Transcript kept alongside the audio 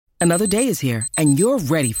Another day is here, and you're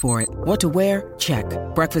ready for it. What to wear? Check.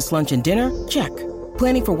 Breakfast, lunch, and dinner? Check.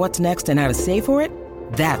 Planning for what's next and how to save for it?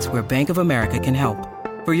 That's where Bank of America can help.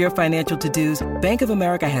 For your financial to-dos, Bank of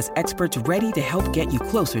America has experts ready to help get you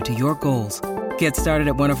closer to your goals. Get started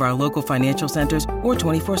at one of our local financial centers or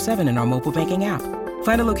 24/7 in our mobile banking app.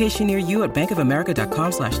 Find a location near you at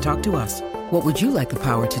bankofamerica.com/talktous. What would you like the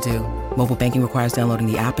power to do? Mobile banking requires downloading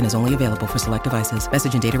the app and is only available for select devices.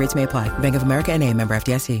 Message and data rates may apply. Bank of America N.A., member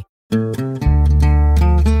FDIC.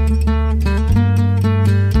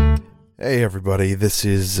 Hey everybody, this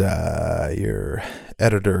is your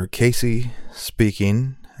editor Casey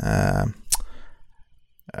speaking. I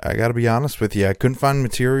gotta be honest with you, I couldn't find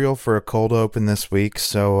material for a cold open this week,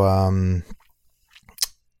 so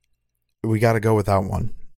we gotta go without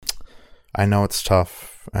one. I know it's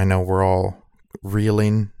tough. I know we're all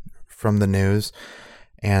reeling from the news,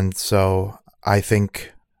 and so I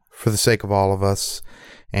think for the sake of all of us,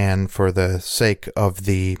 and for the sake of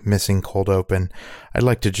the missing cold open, I'd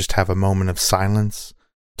like to just have a moment of silence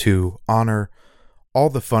to honor all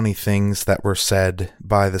the funny things that were said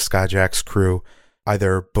by the Skyjacks crew,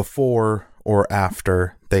 either before or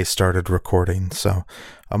after they started recording. So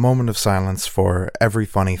a moment of silence for every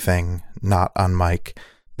funny thing not on mic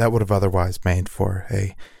that would have otherwise made for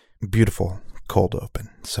a beautiful cold open.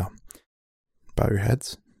 So bow your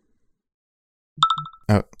heads.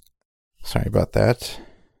 Oh, sorry about that.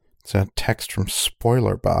 It's a text from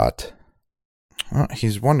SpoilerBot.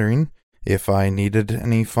 He's wondering if I needed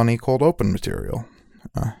any funny cold open material.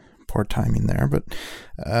 Poor timing there, but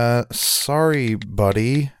sorry,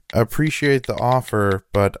 buddy. Appreciate the offer,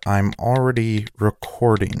 but I'm already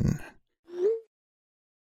recording.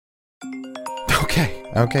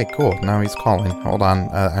 Okay, cool. Now he's calling. Hold on.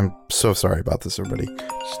 I'm so sorry about this, everybody.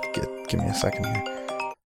 Just give me a second here.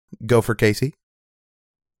 Go for Casey.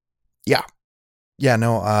 Yeah,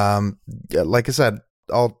 no, like I said,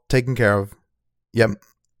 all taken care of. Yep.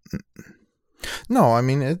 No, I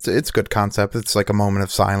mean, it's good concept. It's like a moment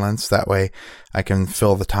of silence. That way I can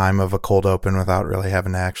fill the time of a cold open without really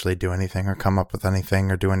having to actually do anything or come up with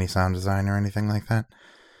anything or do any sound design or anything like that.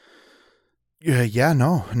 Yeah,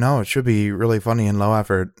 no, it should be really funny and low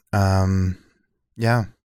effort. Yeah.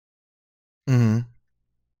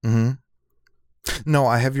 No,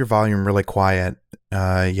 I have your volume really quiet.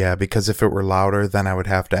 Yeah, because if it were louder, then I would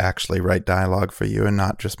have to actually write dialogue for you and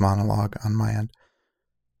not just monologue on my end.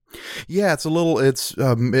 Yeah,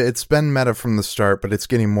 it's been meta from the start, but it's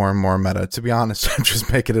getting more and more meta. To be honest, I'm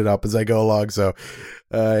just making it up as I go along. So,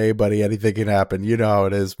 hey buddy, anything can happen. You know how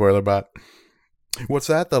it is, SpoilerBot. What's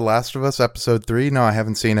that? The Last of Us episode 3? No, I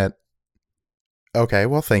haven't seen it. Okay,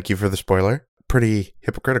 well, thank you for the spoiler. Pretty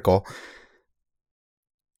hypocritical.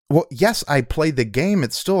 Well, yes, I played the game.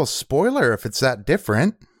 It's still a spoiler if it's that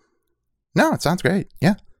different. No, it sounds great.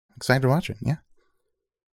 Yeah, excited to watch it. Yeah.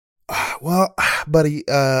 Well, buddy,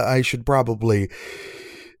 I should probably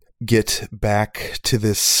get back to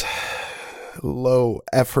this low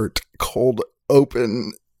effort cold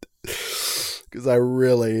open because I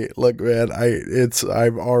really look, man.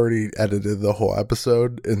 I've already edited the whole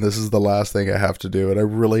episode, and this is the last thing I have to do, and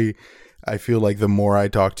I feel like the more I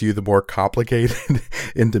talk to you, the more complicated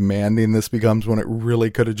and demanding this becomes when it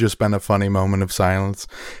really could have just been a funny moment of silence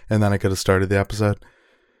and then I could have started the episode.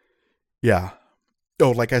 Yeah.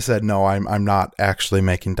 Oh, like I said, no, I'm not actually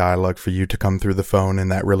making dialogue for you to come through the phone in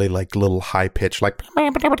that really like little high pitch like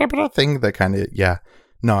thing that kind of, yeah.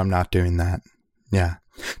 No, I'm not doing that. Yeah.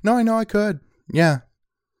 No, I know I could. Yeah.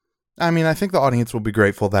 I mean, I think the audience will be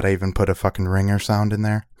grateful that I even put a fucking ringer sound in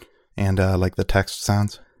there and like the text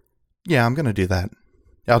sounds. Yeah, I'm going to do that.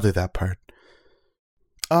 I'll do that part.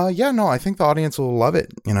 Yeah, no, I think the audience will love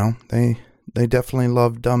it. You know, they definitely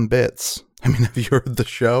love dumb bits. I mean, have you heard the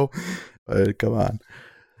show? Come on.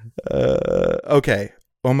 Okay,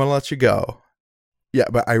 well, I'm going to let you go. Yeah,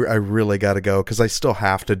 but I really got to go because I still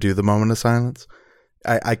have to do the moment of silence.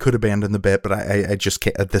 I could abandon the bit, but I just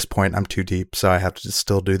can't. At this point, I'm too deep, so I have to just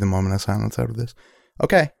still do the moment of silence out of this.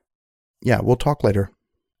 Okay. Yeah, we'll talk later.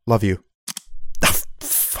 Love you.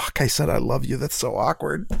 I said I love you. That's so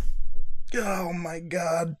awkward. Oh my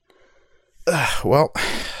god. Well,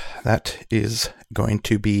 that is going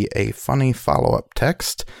to be a funny follow-up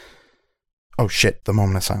text. Oh shit, the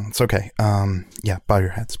moment of silence. Okay. Yeah, bow your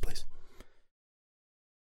heads, please.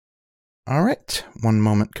 All right, one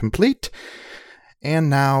moment complete.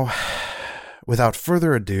 And now, without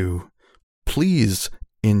further ado, please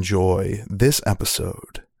enjoy this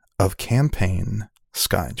episode of Campaign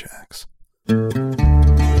Skyjacks.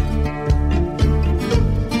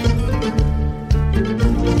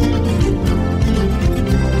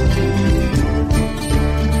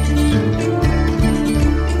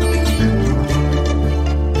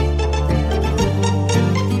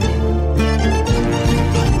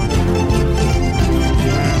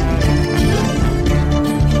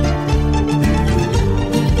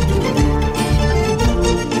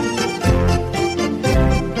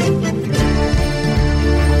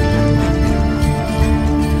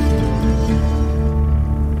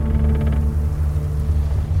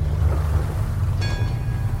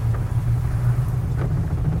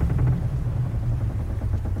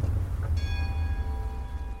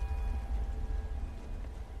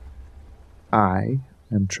 I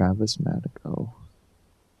am Travis Madico,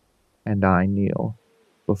 and I kneel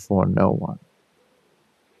before no one.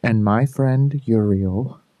 And my friend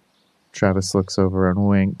Uriel, Travis looks over and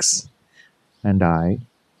winks, and I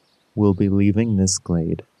will be leaving this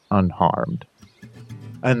glade unharmed.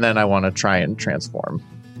 And then I want to try and transform.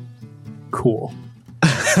 Cool.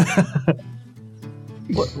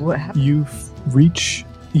 What happened? You reach...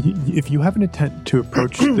 If you have an intent to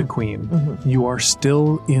approach the queen, you are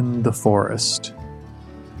still in the forest.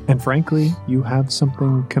 And frankly, you have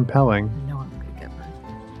something compelling. No, I'm going to get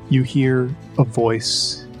her. You hear a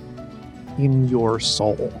voice in your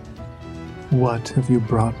soul. What have you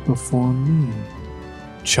brought before me,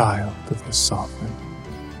 child of the sovereign?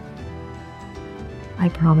 I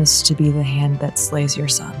promise to be the hand that slays your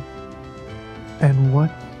son. And what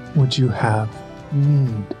would you have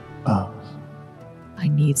need of? I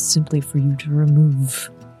need simply for you to remove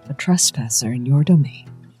a trespasser in your domain.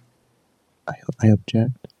 I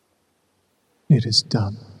object. It is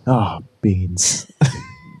done. Ah, beans.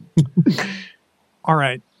 All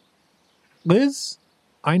right. Liz,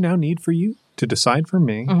 I now need for you to decide for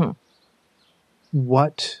me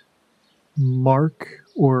what mark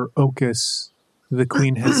or ocus the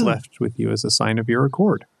queen has left with you as a sign of your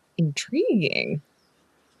accord. Intriguing.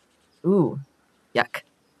 Ooh, yuck.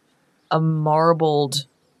 A marbled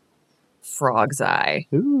frog's eye.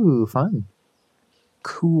 Ooh, fun.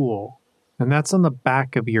 Cool. And that's on the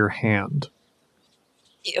back of your hand.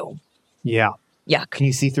 Ew. Yeah. Yuck. Can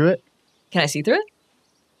you see through it? Can I see through it?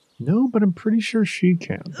 No, but I'm pretty sure she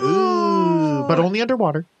can. Ooh, but only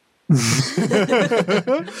underwater. It's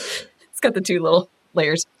got the two little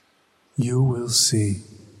layers. You will see.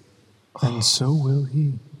 And so will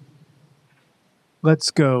he.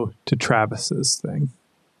 Let's go to Travis's thing.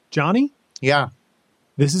 Johnny, Yeah.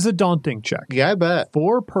 this is a daunting check. Yeah, I bet.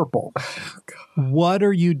 4 purple. What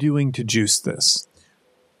are you doing to juice this?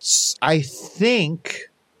 I think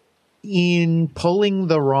in pulling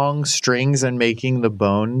the wrong strings and making the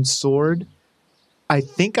bone sword, I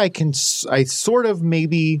think I sort of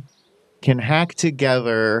maybe can hack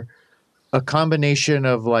together a combination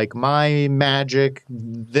of like my magic,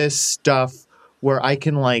 this stuff, where I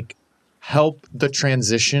can like help the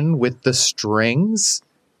transition with the strings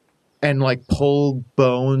and like pull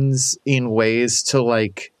bones in ways to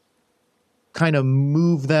like kind of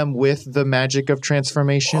move them with the magic of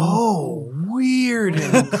transformation. Oh, weird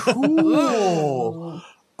and cool.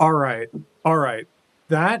 All right.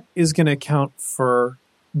 That is going to count for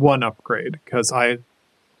 1 upgrade because I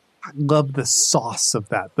love the sauce of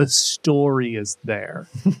that. The story is there.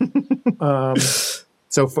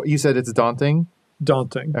 So you said it's daunting?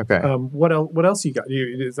 Daunting. Okay. What else you got?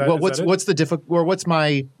 Is that, Well, is that it? what's the or what's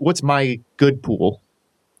my good pool?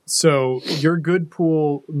 So your good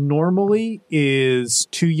pool normally is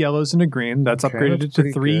 2 yellows and a green. That's Okay, upgraded that's to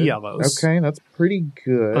pretty 3 good. yellows. Okay, that's pretty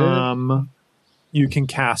good. You can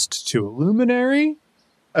cast 2 illuminary.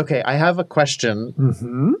 Okay, I have a question,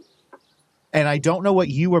 Mm-hmm. and I don't know what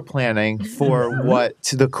you were planning for what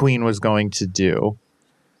the queen was going to do.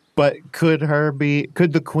 But could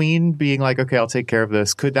the queen being like, okay, I'll take care of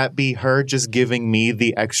this, could that be her just giving me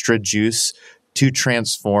the extra juice to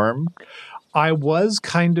transform? I was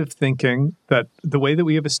kind of thinking that the way that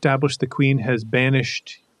we have established the queen has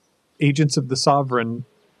banished agents of the sovereign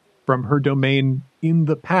from her domain in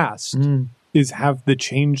the past is have the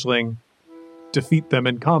changeling defeat them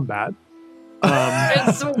in combat.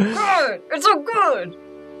 It's so good. It's so good.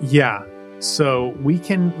 Yeah. So we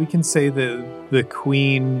can say that the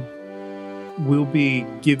queen will be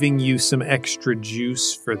giving you some extra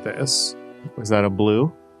juice for this. Was that a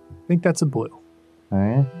blue? I think that's a blue.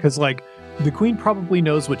 Okay. Because, like, the queen probably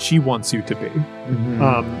knows what she wants you to be.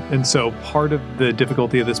 And so part of the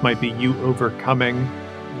difficulty of this might be you overcoming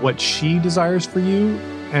what she desires for you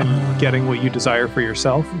and getting what you desire for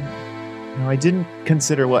yourself. No, I didn't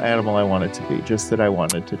consider what animal I wanted to be, just that I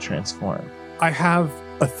wanted to transform. I have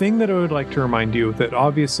a thing that I would like to remind you that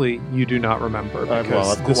obviously you do not remember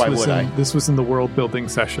because this was in the world building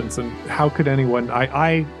sessions, and how could anyone...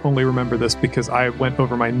 I only remember this because I went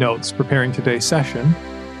over my notes preparing today's session,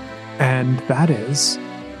 and that is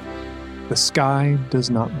the sky does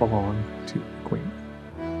not belong to the queen.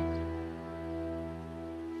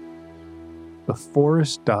 The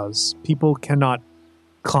forest does. People cannot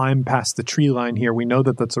climb past the tree line here. We know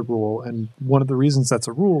that that's a rule, and one of the reasons that's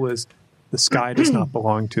a rule is the sky does not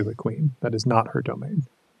belong to the queen. That is not her domain.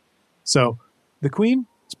 So the queen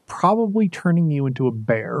is probably turning you into a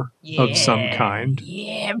bear of some kind.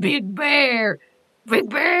 Yeah, big bear. Big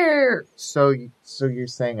bear. So you're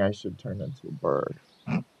saying I should turn into a bird?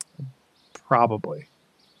 Probably.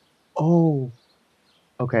 Oh,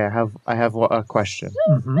 Okay, I have a question.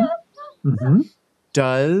 Mm-hmm. Mm-hmm.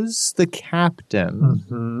 Does the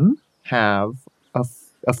captain have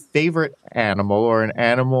a favorite animal or an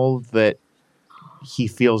animal that he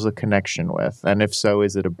feels a connection with? And if so,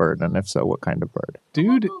 is it a bird? And if so, what kind of bird?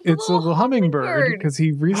 Dude, it's a little hummingbird because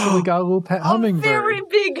he recently got a little pet hummingbird. A very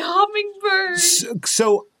big hummingbird.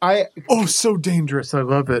 So dangerous. I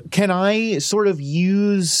love it. Can I sort of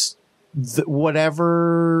use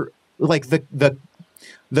whatever, like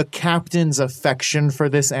the captain's affection for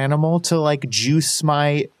this animal to like juice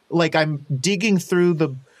my, like I'm digging through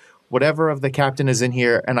the whatever of the captain is in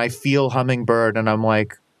here and I feel hummingbird and I'm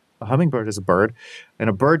like, a hummingbird is a bird and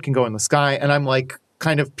a bird can go in the sky. And I'm like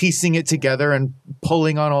kind of piecing it together and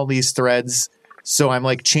pulling on all these threads. So I'm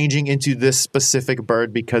like changing into this specific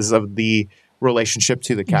bird because of the relationship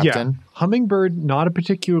to the captain. Yeah. Hummingbird, not a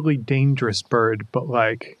particularly dangerous bird, but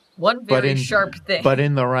like... One very sharp thing. But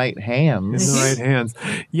in the right hands. In the right hands.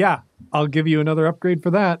 Yeah, I'll give you another upgrade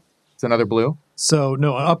for that. It's another blue? So,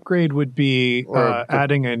 no, an upgrade would be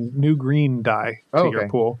adding a new green die to your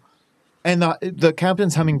pool. And the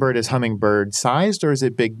captain's hummingbird is hummingbird-sized, or is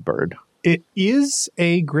it big bird? It is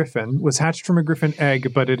a griffin, was hatched from a griffin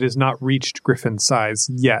egg, but it has not reached griffin size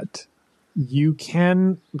yet. You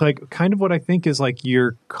can, like, kind of what I think is like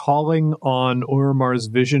you're calling on Oromar's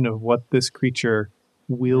vision of what this creature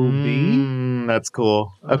will be. That's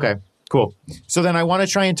cool. Okay, cool. So then I want to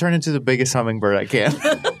try and turn into the biggest hummingbird I can.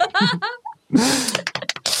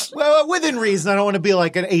 Well, within reason. I don't want to be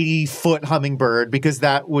like an 80-foot hummingbird because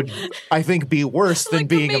that would, I think, be worse than like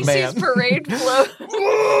being a man. Parade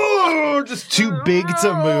float. Just too big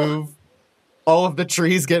to move. All of the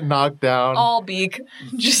trees get knocked down. All beak,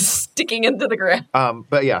 just sticking into the ground.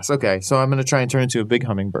 But yes, okay. So I'm going to try and turn into a big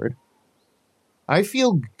hummingbird. I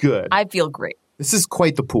feel good. I feel great. This is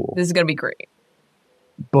quite the pool. This is going to be great.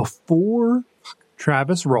 Before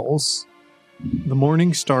Travis rolls, the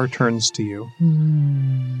morning star turns to you.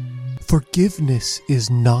 Forgiveness is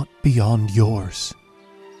not beyond yours.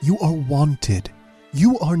 You are wanted.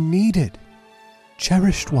 You are needed.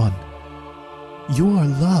 Cherished one. You are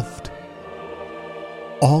loved.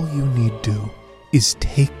 All you need do is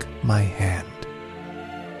take my hand,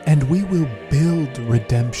 and we will build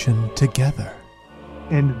redemption together.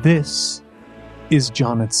 And this is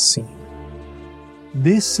Jonet's scene.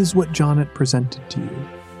 This is what Jonet presented to you.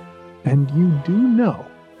 And you do know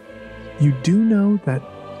that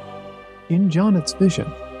in Jonet's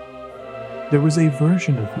vision, there was a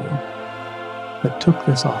version of you that took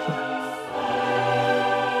this offer.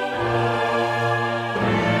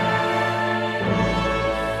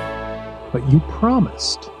 But you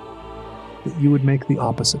promised that you would make the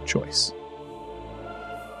opposite choice.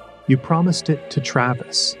 You promised it to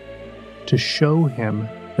Travis to show him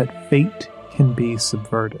that fate can be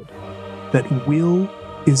subverted, that will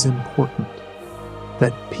is important,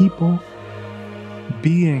 that people,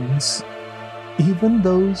 beings, even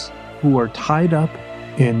those who are tied up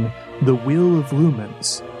in the will of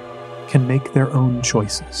lumens, can make their own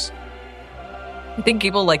choices. I think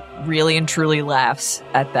Gable like really and truly laughs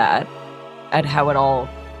at that, at how it all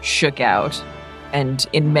shook out. And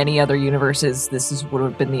in many other universes, this would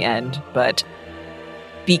have been the end. But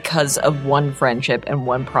because of one friendship and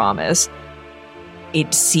one promise,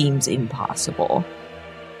 it seems impossible.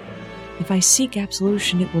 If I seek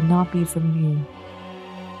absolution, it will not be from you.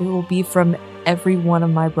 It will be from every one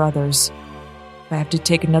of my brothers. I have to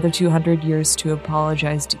take another 200 years to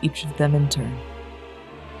apologize to each of them in turn.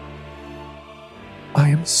 I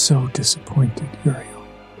am so disappointed, Uriel.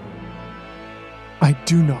 I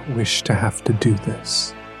do not wish to have to do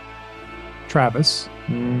this. Travis,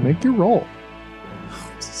 make your roll.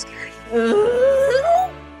 I'm so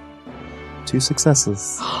scared. 2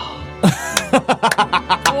 successes.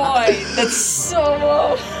 Boy, that's so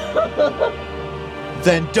low.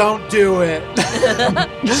 Then don't do it.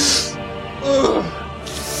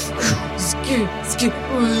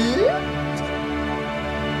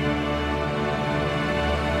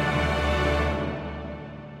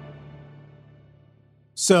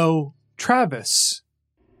 So, Travis,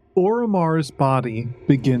 Oromar's body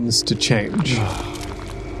begins to change.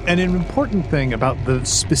 And an important thing about the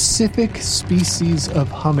specific species of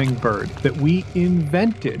hummingbird that we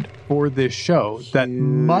invented for this show that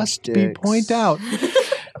must be pointed out.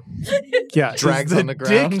 Yeah, drags on the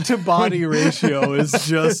ground. Dick to body ratio is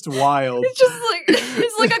just wild. It's just like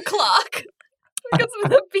it's like a clock because of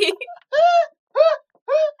the beat.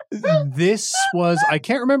 This was, I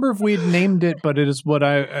can't remember if we had named it, but it is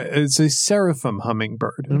it's a seraphim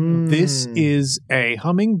hummingbird. This is a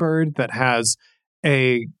hummingbird that has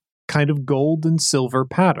a kind of gold and silver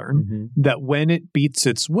pattern that when it beats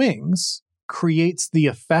its wings creates the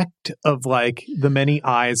effect of like the many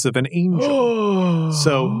eyes of an angel.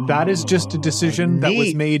 So that is just a decision that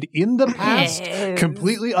was made in the past,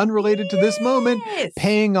 completely unrelated to this moment,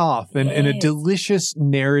 paying off in a delicious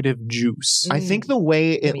narrative juice. I think the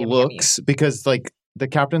way it looks, because like the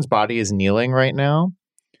captain's body is kneeling right now.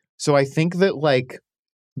 So I think that like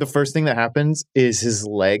the first thing that happens is his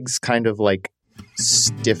legs kind of like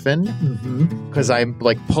stiffen because I'm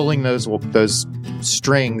like pulling those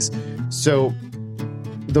strings. So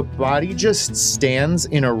the body just stands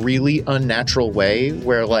in a really unnatural way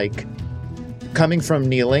where like coming from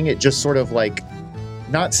kneeling, it just sort of like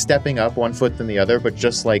not stepping up one foot than the other, but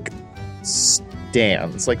just like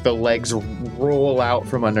stands. Like the legs roll out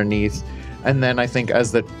from underneath. And then I think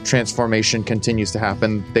as the transformation continues to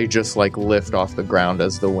happen, they just like lift off the ground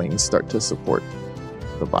as the wings start to support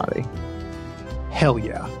the body. Hell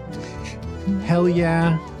yeah. Hell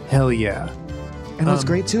yeah. Hell yeah. And what's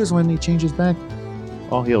great too is when he changes back,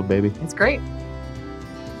 all healed, baby. It's great.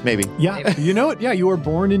 Maybe. Yeah. Maybe. You know what? Yeah, you were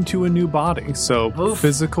born into a new body. So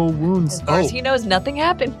physical wounds. As far as he knows, nothing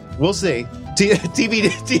happened. We'll see.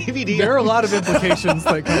 TBD. There are a lot of implications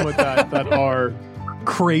that come with that are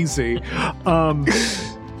crazy.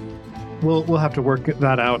 We'll have to work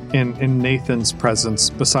that out in Nathan's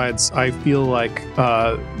presence. Besides, I feel like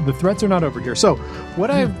the threats are not over here. So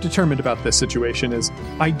what I've determined about this situation is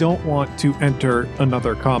I don't want to enter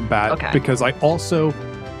another combat because I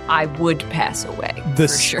would pass away for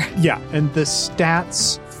sure. Yeah, and the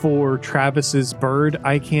stats for Travis's bird,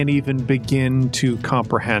 I can't even begin to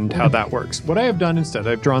comprehend how that works. What I have done instead,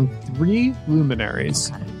 I've drawn 3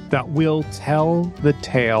 luminaries that will tell the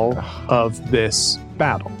tale of this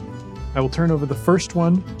battle. I will turn over the first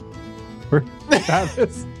one for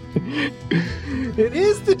Travis. It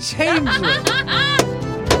is the Changeling.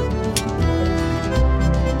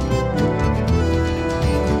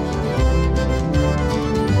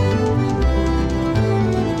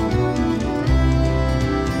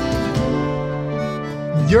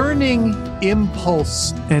 Yearning,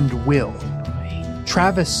 impulse, and will.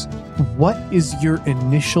 Travis, what is your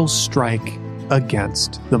initial strike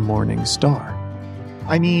against the Morning Star?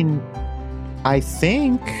 I mean, I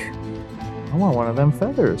think I want one of them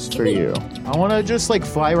feathers for you. I want to just like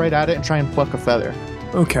fly right at it and try and pluck a feather.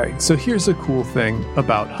 Okay, so here's a cool thing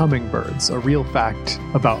about hummingbirds, a real fact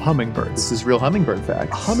about hummingbirds. This is real hummingbird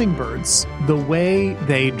fact. Hummingbirds, the way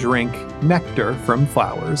they drink nectar from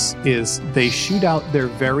flowers is they shoot out their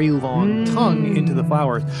very long tongue into the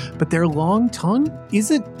flowers, but their long tongue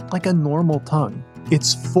isn't like a normal tongue.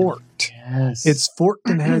 It's forked. Yes. It's forked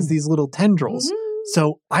and has these little tendrils.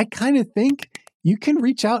 So I kind of think you can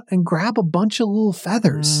reach out and grab a bunch of little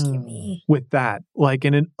feathers with that, like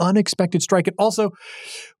in an unexpected strike. And also,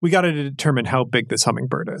 we got to determine how big this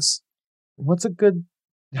hummingbird is.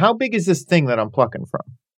 How big is this thing that I'm plucking from?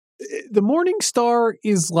 The Morning Star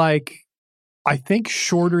is like, I think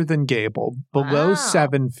shorter than Gable, below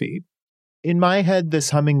 7 feet. In my head, this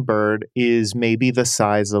hummingbird is maybe the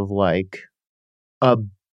size of like a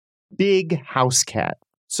big house cat.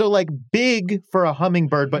 So like big for a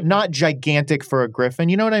hummingbird, but not gigantic for a griffin.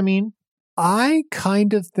 You know what I mean? I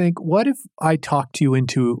kind of think, what if I talked you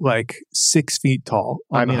into like 6 feet tall?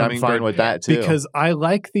 I mean, I'm fine with that too. Because I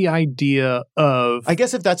like the idea of... I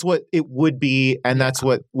guess if that's what it would be and that's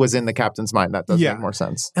what was in the captain's mind, that does make more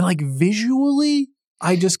sense. And like visually,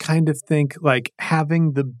 I just kind of think like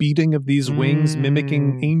having the beating of these wings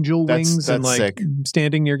mimicking angel wings that's and like sick.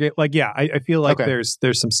 Standing near gate. Like, yeah, I feel like there's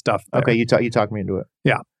some stuff there. Okay, you talk me into it.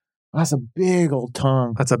 Yeah. That's a big old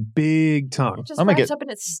tongue. That's a big tongue. It just wraps up in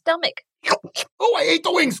its stomach. Oh, I ate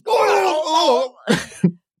the wings.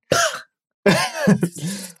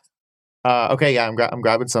 Okay, yeah, I'm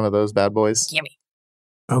grabbing some of those bad boys. Gimme.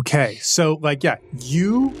 Okay, so like, yeah,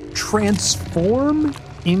 you transform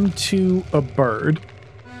into a bird.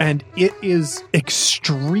 And it is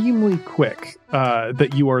extremely quick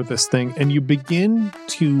that you are this thing, and you begin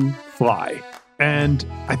to fly. And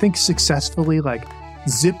I think successfully, like,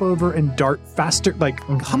 zip over and dart faster. Like,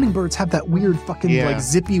 hummingbirds have that weird fucking, like,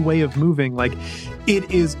 zippy way of moving. Like, it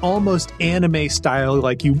is almost anime style.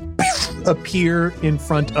 Like, you appear in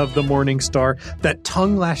front of the Morning Star. That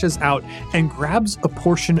tongue lashes out and grabs a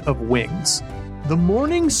portion of wings. The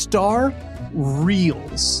Morning Star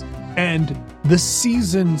reels. And the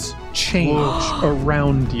seasons change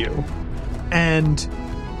around you. And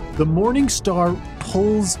the Morning Star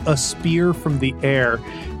pulls a spear from the air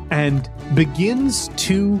and begins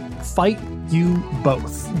to fight you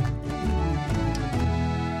both.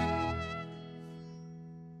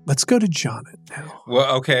 Let's go to Jonathan now.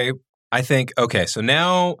 Well, okay. I think, so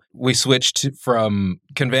now we switched from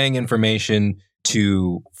conveying information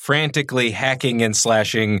to frantically hacking and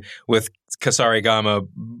slashing with Kasarigama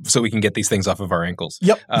so we can get these things off of our ankles.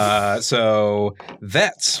 Yep. So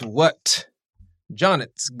that's what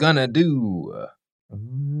Jonet's gonna do.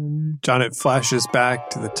 Jonet flashes back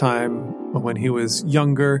to the time when he was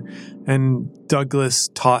younger, and Douglas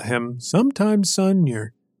taught him, sometimes, son,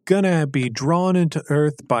 you're gonna be drawn into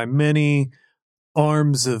earth by many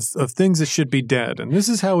arms of things that should be dead. And this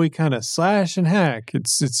is how we kind of slash and hack.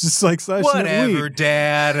 It's just like slashing whatever,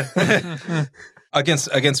 Dad.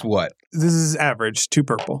 Against what? This is average, 2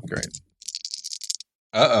 purple. Great.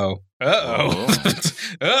 Uh-oh.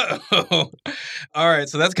 All right,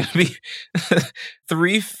 so that's going to be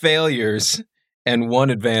 3 failures and 1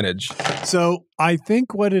 advantage. So I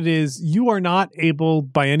think what it is, you are not able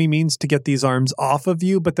by any means to get these arms off of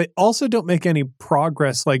you, but they also don't make any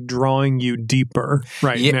progress like drawing you deeper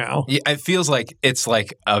now. Yeah, it feels like it's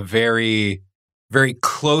like a very, very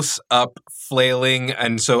close up flailing.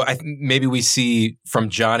 And so maybe we see from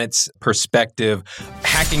Jonet's perspective,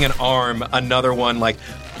 hacking an arm, another one like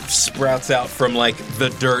sprouts out from like the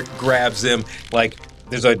dirt, grabs him. Like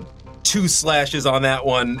there's 2 slashes on that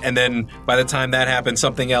one. And then by the time that happens,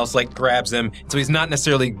 something else like grabs him. So he's not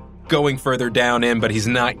necessarily going further down in, but he's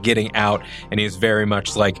not getting out. And he's very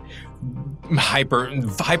much like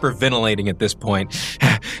hyperventilating at this point.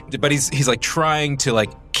 But he's like trying to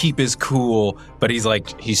like keep his cool, but he's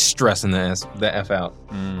stressing the F out.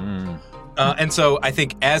 Mm-hmm. And so I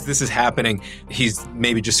think as this is happening, he's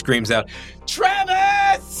maybe just screams out,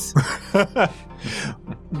 Travis!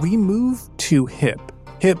 We move to Hip,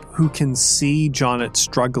 who can see Jonet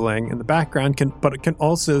struggling in the background, but it can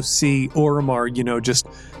also see Oromar, just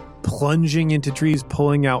plunging into trees,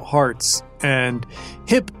 pulling out hearts. And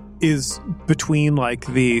Hip is between like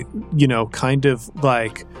the, kind of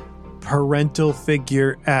like parental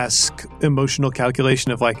figure-esque emotional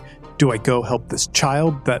calculation of like, do I go help this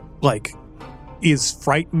child that like is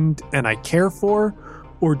frightened and I care for?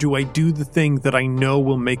 Or do I do the thing that I know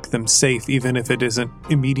will make them safe, even if it isn't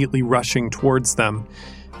immediately rushing towards them?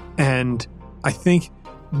 And I think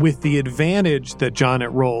with the advantage that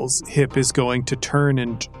Jonet rolls, Hip is going to turn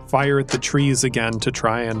and fire at the trees again to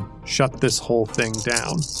try and shut this whole thing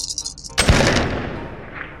down.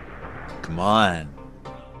 Come on.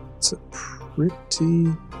 It's a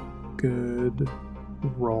pretty good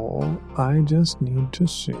roll. I just need to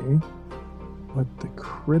see what the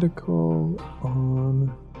critical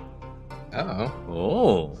on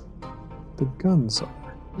the guns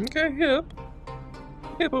are. Okay, Hip.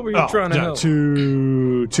 Hip over here trying to help.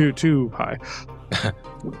 Too high.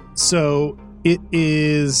 So it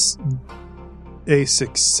is a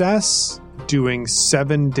success, doing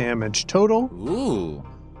 7 damage total. Ooh.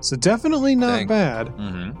 So definitely not bad.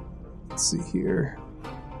 Mm-hmm. Let's see here.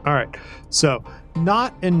 All right. So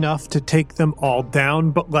not enough to take them all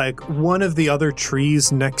down, but like one of the other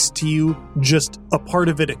trees next to you, just a part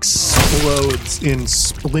of it explodes in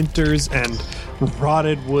splinters and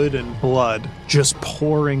rotted wood and blood just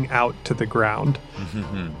pouring out to the ground.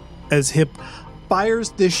 As Hip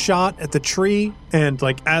fires this shot at the tree, and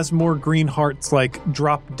like as more green hearts like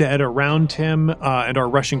drop dead around him and are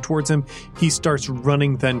rushing towards him, he starts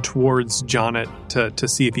running then towards Jonet to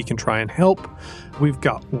see if he can try and help. We've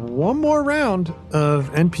got one more round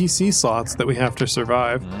of NPC slots that we have to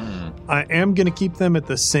survive. I am going to keep them at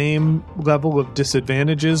the same level of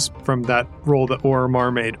disadvantages from that roll that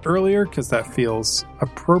Oromar made earlier, because that feels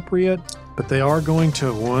appropriate. But they are going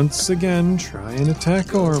to once again try and attack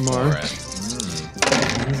Oromar.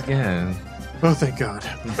 Again. Oh, thank God.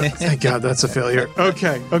 Thank God that's a failure.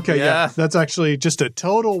 Okay, yeah. That's actually just a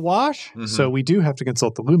total wash. Mm-hmm. So we do have to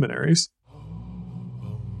consult the luminaries.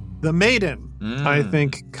 The maiden, I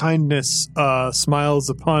think kindness smiles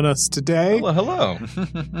upon us today. Hello.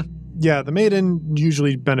 Yeah, the maiden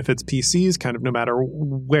usually benefits PCs, kind of no matter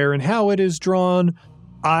where and how it is drawn.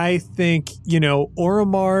 I think,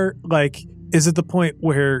 Oromar, is at the point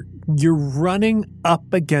where you're running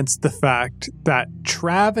up against the fact that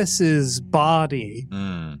Travis's body,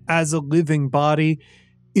 as a living body,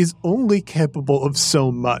 is only capable of so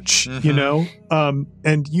much,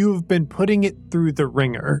 and you've been putting it through the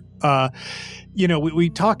ringer. We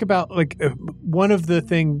talk about one of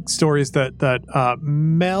the stories that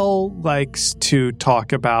Mel likes to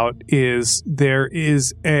talk about is there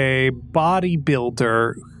is a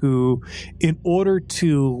bodybuilder who, in order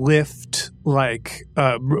to lift, break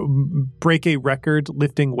a record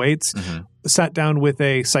lifting weights, sat down with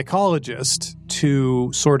a psychologist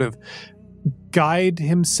to sort of guide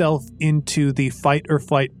himself into the fight or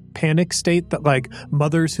flight panic state that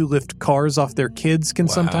mothers who lift cars off their kids can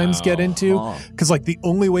sometimes get into. Because the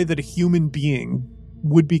only way that a human being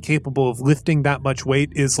would be capable of lifting that much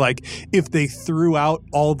weight is like if they threw out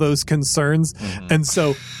all those concerns and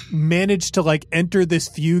so managed to like enter this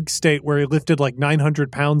fugue state where he lifted like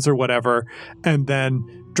 900 pounds or whatever and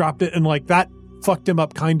then dropped it, and like that fucked him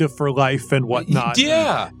up kind of for life and whatnot.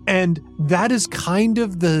 Yeah. And that is kind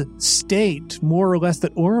of the state, more or less,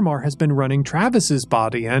 that Oromar has been running Travis's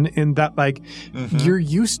body in that, like, you're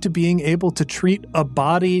used to being able to treat a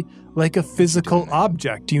body like a physical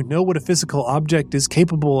object. You know what a physical object is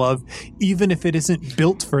capable of, even if it isn't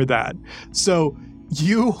built for that. So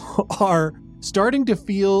you are starting to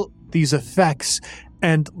feel these effects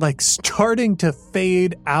and, like, starting to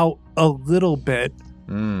fade out a little bit.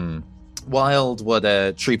 Wild would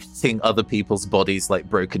treating other people's bodies like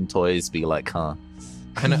broken toys be like, huh?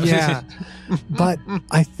 I know. Yeah. But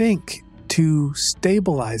I think to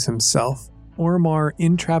stabilize himself, Oromar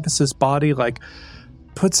in Travis's body, like,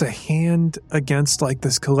 puts a hand against like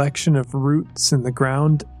this collection of roots in the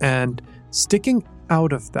ground, and sticking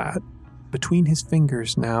out of that between his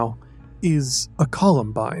fingers now is a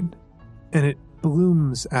columbine, and it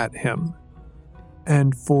blooms at him.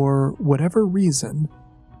 And for whatever reason,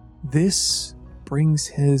 this brings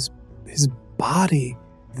his body,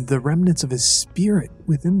 the remnants of his spirit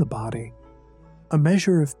within the body, a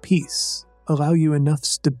measure of peace, allow you enough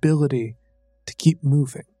stability to keep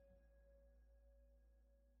moving.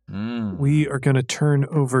 We are going to turn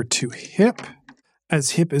over to Hip.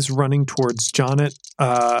 As Hip is running towards Jonnet,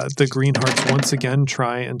 the Greenhearts once again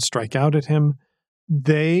try and strike out at him.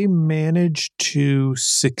 They manage to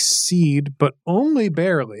succeed, but only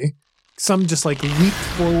barely. Some just like leap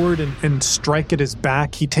forward and strike at his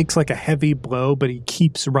back. He takes like a heavy blow, but he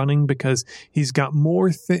keeps running because he's got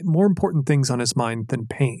more important things on his mind than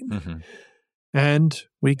pain. And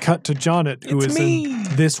we cut to Jonnet, who is in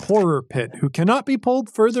this horror pit, who cannot be pulled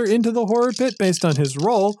further into the horror pit based on his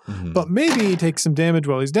role, but maybe he takes some damage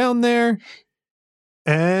while he's down there.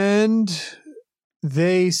 And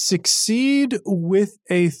they succeed with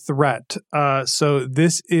a threat. So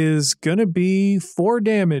this is going to be 4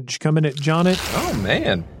 damage coming at Jonnet. Oh,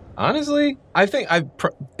 man. Honestly, I think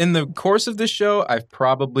in the course of this show, I've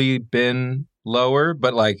probably been lower,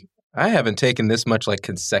 but like, I haven't taken this much like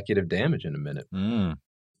consecutive damage in a minute.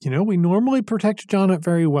 You know, we normally protect Jonnet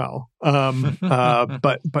very well,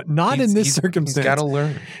 but not in this circumstance. He's got to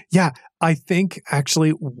learn. Yeah, I think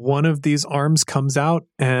actually one of these arms comes out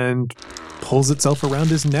and pulls itself around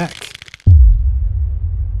his neck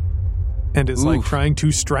and is like trying to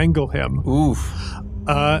strangle him.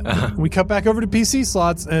 We cut back over to PC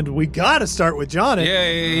slots, and we got to start with Jonnet.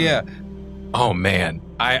 Yeah. Oh, man.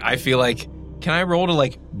 I feel like, can I roll to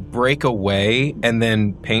like break away and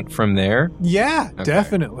then paint from there? Yeah, okay.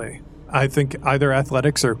 Definitely. I think either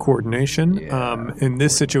athletics or coordination. Yeah. In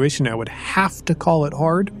this situation, I would have to call it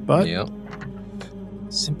hard, but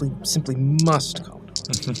simply must call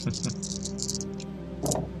it hard.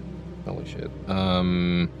 Holy shit.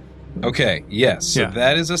 Okay. Yes. So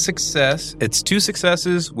that is a success. It's 2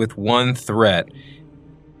 successes with 1 threat.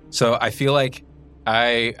 So I feel like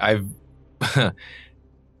I've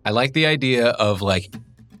I like the idea of like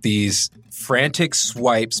these frantic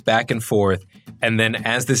swipes back and forth, and then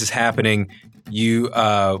as this is happening,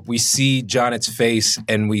 we see Jonnet's face,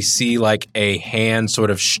 and we see like a hand sort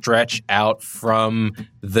of stretch out from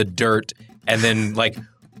the dirt, and then like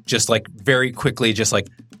just like very quickly just like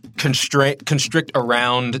constrict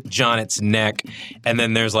around Jonnet's neck, and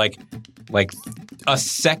then there's like a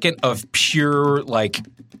second of pure like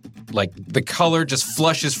the color just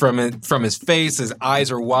flushes from his face, his eyes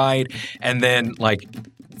are wide, and then like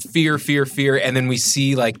fear, and then we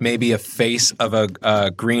see like maybe a face of a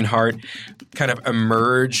Greenheart kind of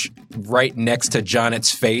emerge right next to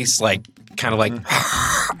Jonnet's face, like kind of like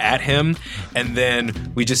at him, and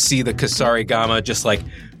then we just see the Kasarigama just like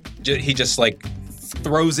he just like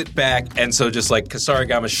throws it back, and so just like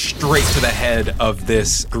Kasarigama straight to the head of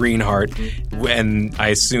this Greenheart, and I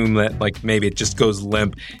assume that like maybe it just goes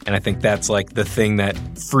limp, and I think that's like the thing that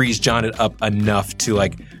frees Jonnet up enough to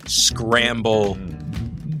like scramble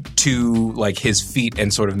to like his feet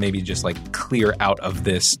and sort of maybe just like clear out of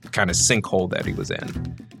this kind of sinkhole that he was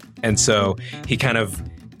in. And so he kind of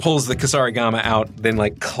pulls the Kasarigama out, then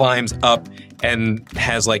like climbs up and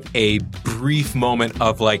has like a brief moment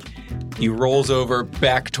of like, he rolls over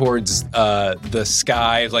back towards the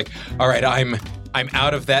sky, like, all right, I'm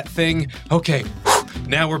out of that thing. Okay,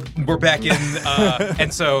 now we're back in.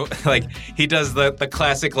 And so like he does the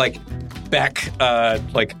classic like back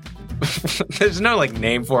like there's no like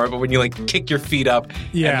name for it, but when you like kick your feet up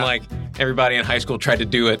and like everybody in high school tried to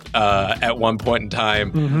do it at one point in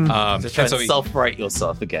time. To try to self-write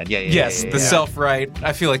yourself again. Yes, the self-write.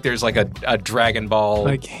 I feel like there's like a Dragon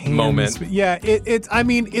Ball moment. Yeah,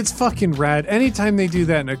 it's fucking rad. Anytime they do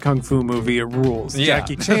that in a kung fu movie, it rules. Yeah.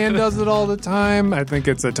 Jackie Chan does it all the time. I think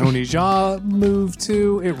it's a Tony Jaa move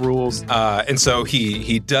too. It rules. And so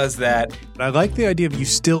he does that. I like the idea of you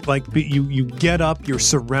still like you get up, you're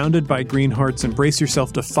surrounded by green hearts, and brace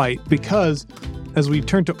yourself to fight, because as we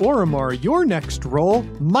turn to Oromar, your next roll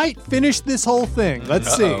might finish this whole thing.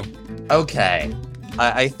 Let's see. Okay.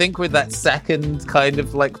 I think with that second kind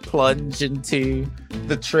of like plunge into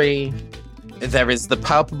the tree, there is the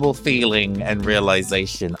palpable feeling and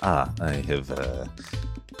realization, I have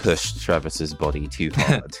pushed Travis's body too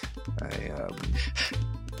hard.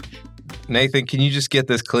 Nathan, can you just get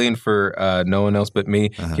this clean for no one else but me?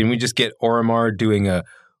 Can we just get Oromar doing a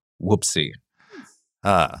whoopsie?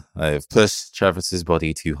 I've pushed Travis's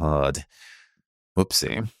body too hard.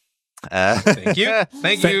 Whoopsie. Thank you.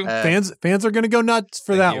 Thank you. Fans are going to go nuts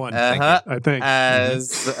for that one. I think.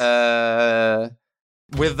 As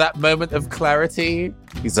with that moment of clarity,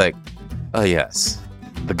 he's like, "Oh yes,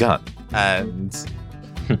 the gun," and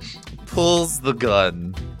pulls the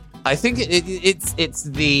gun. I think it's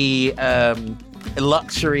the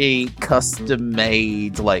luxury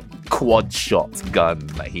custom-made like quad shot gun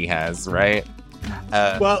that he has, right?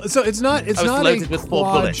 Well, so it's not loaded a with 4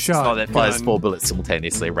 quad bullets. shot. It's not that it fires 4 bullets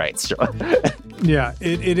simultaneously, right? Sure. Yeah,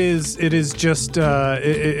 it is just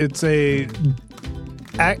it's a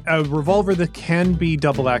revolver that can be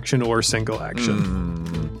double action or single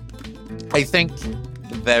action. I think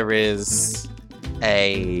there is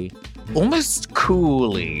a almost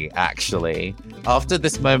coolly, actually, after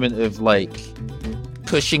this moment of like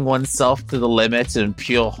pushing oneself to the limit and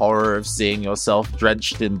pure horror of seeing yourself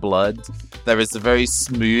drenched in blood, there is a very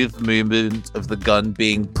smooth movement of the gun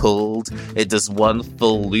being pulled. It does one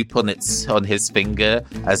full loop on his finger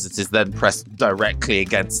as it is then pressed directly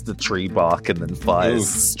against the tree bark and then fires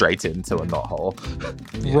straight into a knothole.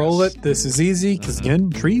 Yes. Roll it. This is easy because again,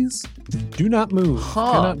 trees do not move,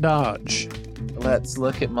 cannot dodge. Let's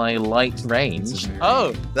look at my light range.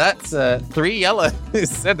 Oh, that's 3 yellow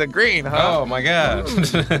instead of green, huh? Oh my god.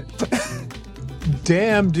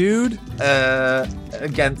 Damn, dude.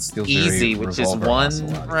 Against easy, which is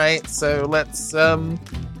 1, right? So let's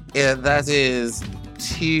that is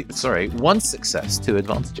 1 success, 2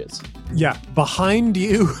 advantages. Yeah, behind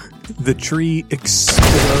you, the tree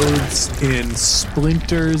explodes in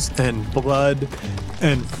splinters and blood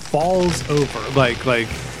and falls over like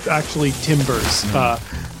actually timbers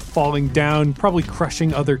falling down, probably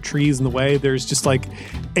crushing other trees in the way. There's just like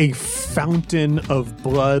a fountain of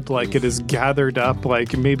blood, like it is gathered up,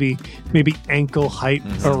 like maybe ankle height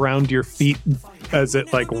around your feet as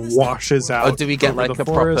it like washes out. Oh, do we get like a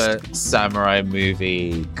forest. proper samurai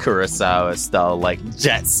movie Kurosawa style like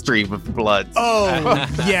jet stream of blood? Oh,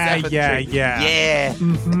 yeah.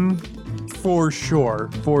 For sure.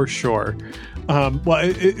 Well,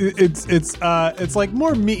 it's like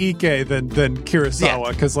more Miike than Kurosawa,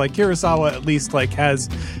 because like Kurosawa at least like has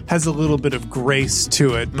a little bit of grace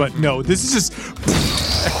to it, but no, this is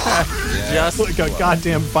just like a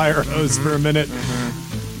goddamn fire hose for a minute.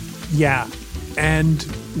 Yeah, and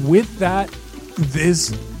with that,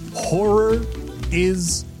 this horror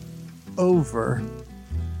is over.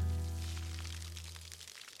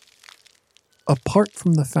 Apart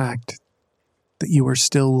from the fact that you are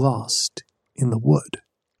still lost in the wood.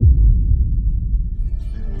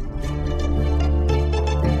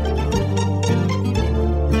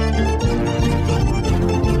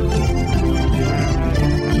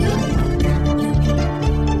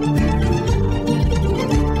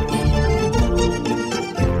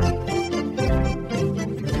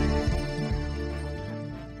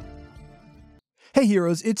 Hey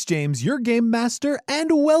heroes, it's James, your game master,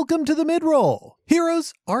 and welcome to the midroll.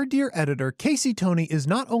 Heroes, our dear editor, Casey Tony, is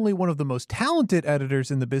not only one of the most talented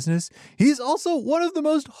editors in the business, he's also one of the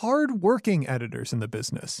most hard-working editors in the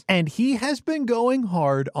business. And he has been going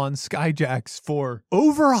hard on Skyjacks for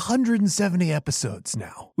over 170 episodes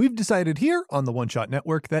now. We've decided here on the One Shot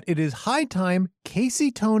Network that it is high time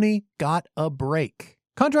Casey Tony got a break.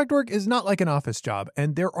 Contract work is not like an office job,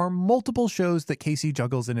 and there are multiple shows that Casey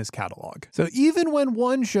juggles in his catalog. So even when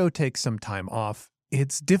one show takes some time off,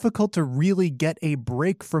 it's difficult to really get a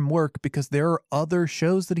break from work because there are other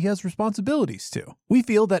shows that he has responsibilities to. We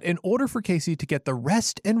feel that in order for Casey to get the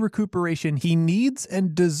rest and recuperation he needs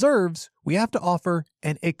and deserves, we have to offer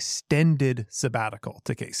an extended sabbatical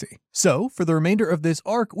to Casey. So, for the remainder of this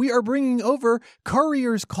arc, we are bringing over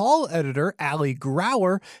Courier's Call editor, Allie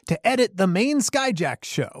Grauer, to edit the main Skyjacks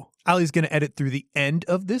show. Allie's going to edit through the end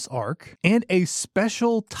of this arc and a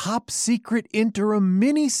special top secret interim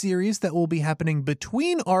mini-series that will be happening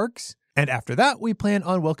between arcs. And after that, we plan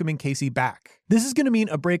on welcoming Casey back. This is going to mean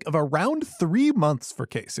a break of around 3 months for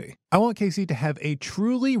Casey. I want Casey to have a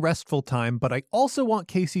truly restful time, but I also want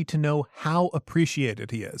Casey to know how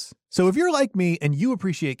appreciated he is. So if you're like me and you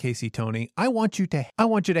appreciate Casey Tony, I want you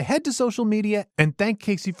to head to social media and thank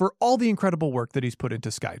Casey for all the incredible work that he's put into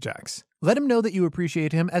Skyjacks. Let him know that you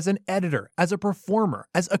appreciate him as an editor, as a performer,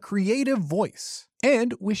 as a creative voice,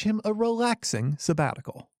 and wish him a relaxing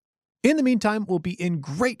sabbatical. In the meantime, we'll be in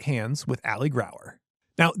great hands with Allie Grauer.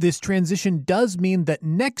 Now, this transition does mean that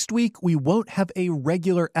next week we won't have a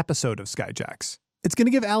regular episode of Skyjacks. It's going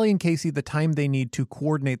to give Allie and Casey the time they need to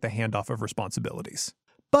coordinate the handoff of responsibilities.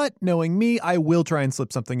 But knowing me, I will try and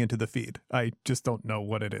slip something into the feed. I just don't know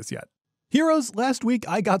what it is yet. Heroes, last week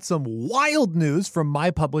I got some wild news from my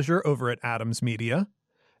publisher over at Adams Media.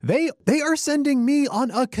 They are sending me on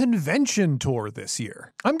a convention tour this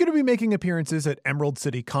year. I'm going to be making appearances at Emerald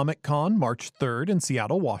City Comic Con March 3rd in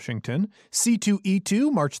Seattle, Washington,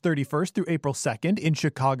 C2E2 March 31st through April 2nd in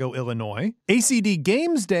Chicago, Illinois, ACD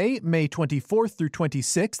Games Day May 24th through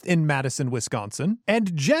 26th in Madison, Wisconsin,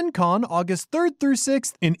 and Gen Con August 3rd through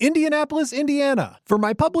 6th in Indianapolis, Indiana. For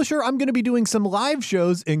my publisher, I'm going to be doing some live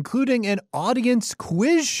shows, including an audience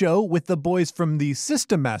quiz show with the boys from the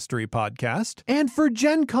System Mastery podcast. And for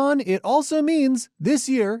Gen Con, it also means this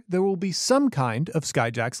year there will be some kind of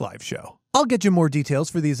Skyjacks live show. I'll get you more details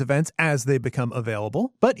for these events as they become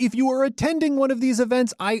available, but if you are attending one of these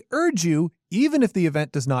events, I urge you, even if the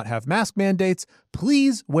event does not have mask mandates,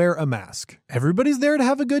 please wear a mask. Everybody's there to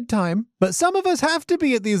have a good time, but some of us have to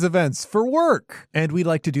be at these events for work, and we'd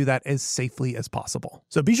like to do that as safely as possible.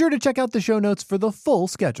 So be sure to check out the show notes for the full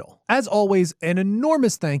schedule. As always, an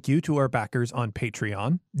enormous thank you to our backers on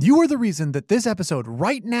Patreon. You are the reason that this episode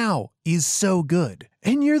right now is so good,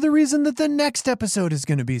 and you're the reason that the next episode is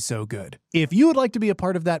going to be so good. If you would like to be a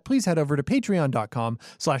part of that, please head over to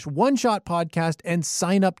patreon.com/oneshotpodcast and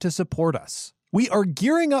sign up to support us. We are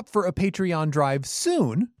gearing up for a Patreon drive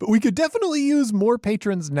soon, but we could definitely use more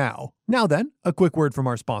patrons now. Now then, a quick word from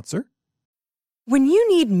our sponsor. When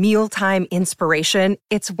you need mealtime inspiration,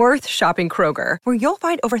 it's worth shopping Kroger, where you'll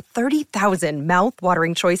find over 30,000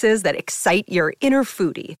 mouth-watering choices that excite your inner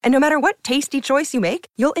foodie. And no matter what tasty choice you make,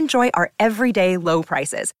 you'll enjoy our everyday low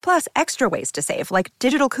prices, plus extra ways to save, like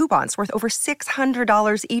digital coupons worth over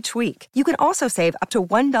 $600 each week. You can also save up to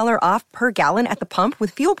 $1 off per gallon at the pump with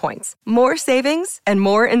fuel points. More savings and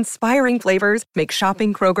more inspiring flavors make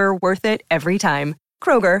shopping Kroger worth it every time.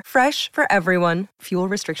 Kroger, fresh for everyone. Fuel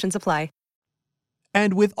restrictions apply.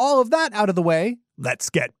 And with all of that out of the way, let's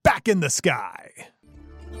get back in the sky.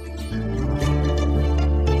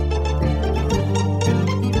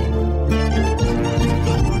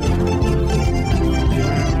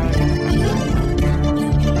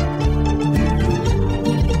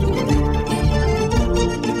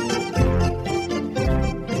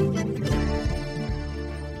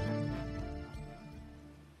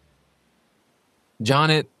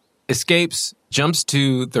 Jonnet escapes, jumps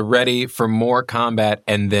to the ready for more combat,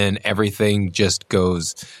 and then everything just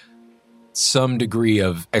goes some degree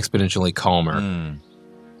of exponentially calmer.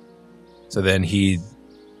 So then he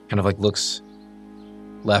kind of like looks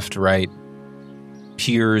left, right,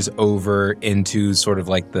 peers over into sort of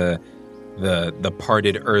like the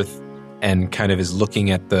parted earth, and kind of is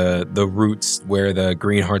looking at the roots where the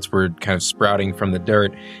green hearts were kind of sprouting from the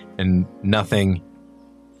dirt, and nothing.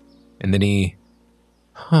 And then he,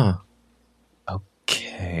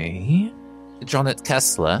 okay. Jonnet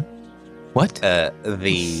Kessler. What?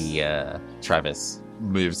 Travis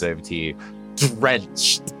moves over to you,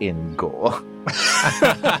 drenched in gore.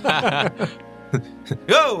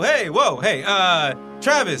 Whoa, hey,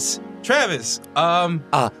 Travis.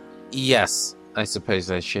 Yes, I suppose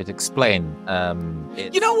I should explain.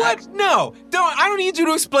 You know what? No, I don't need you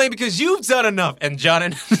to explain because you've done enough. And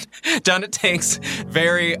Jonnet takes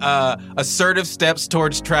very assertive steps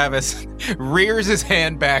towards Travis, rears his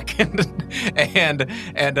hand back, and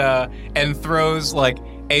throws like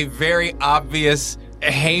a very obvious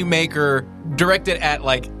haymaker directed at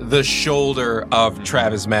like the shoulder of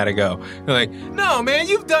Travis Madigo. Like, no, man,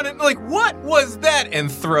 you've done it. Like, what was that? And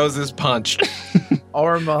throws his punch.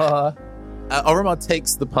 Oromar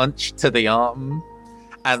takes the punch to the arm,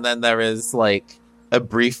 and then there is like a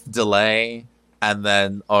brief delay, and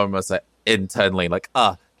then Oromar's like internally like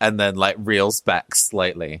and then like reels back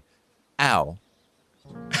slightly. Ow.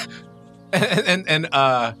 and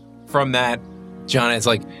from that, John is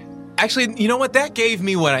like, actually, you know what? That gave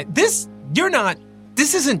me what this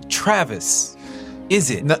isn't Travis,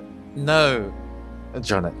 is it? No.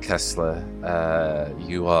 Janet Kessler,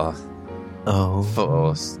 you are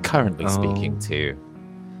currently speaking to.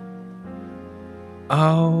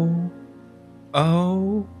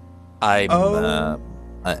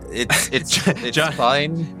 It's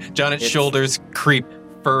fine. Janet's shoulders creep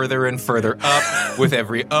further and further up with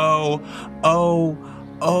every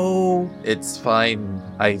It's fine.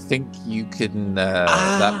 I think you can.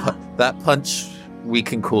 That punch we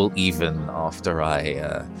can call even after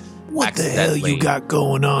I. What the hell you got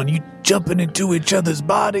going on? You jumping into each other's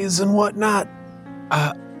bodies and whatnot?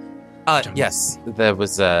 Yes, there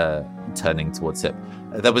was turning towards him.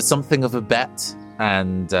 There was something of a bet,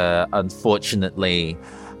 and unfortunately,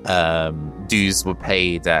 dues were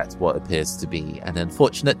paid at what appears to be an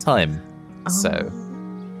unfortunate time.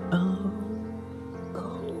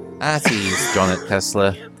 At ease, Janet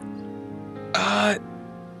Kessler.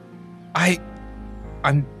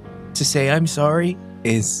 I'm to say I'm sorry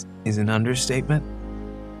is an understatement.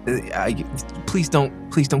 Please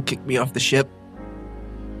don't kick me off the ship.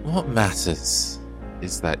 What matters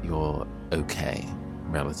is that you're okay,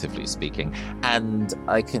 relatively speaking, and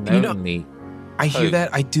I can only. I hear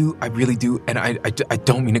that. I really do, and I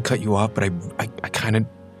don't mean to cut you off, but I kind of.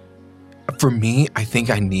 For me, I think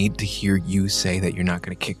I need to hear you say that you're not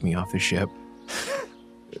going to kick me off the ship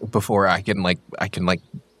before I can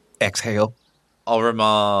exhale.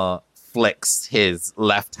 Orimar flicks his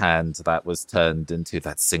left hand that was turned into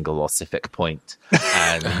that single ossific point,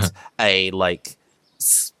 and a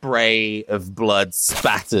spray of blood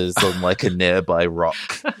spatters on a nearby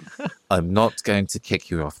rock. I'm not going to kick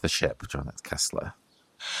you off the ship, Janet Kessler.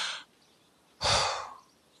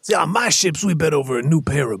 See, on my ships, we bet over a new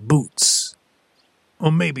pair of boots.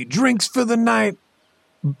 Or maybe drinks for the night.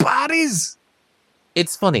 Bodies?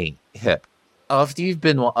 It's funny, Hip. After you've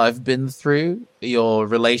been what I've been through, your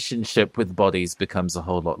relationship with bodies becomes a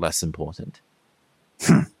whole lot less important.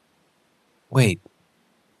 Wait.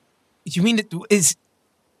 You mean it is...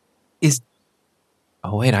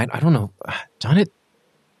 Oh, wait, I don't know. Janet,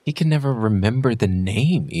 he can never remember the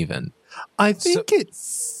name, even. I think it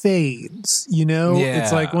fades, Yeah.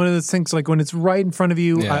 It's like one of those things, like when it's right in front of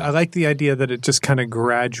you, I like the idea that it just kind of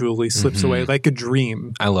gradually slips away, like a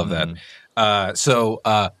dream. I love that.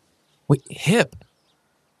 Wait, Hip?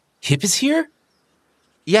 Hip is here?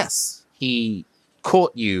 Yes. He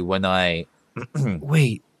caught you when I...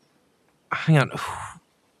 Wait. Hang on.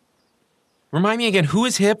 Remind me again, who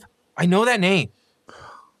is Hip? I know that name.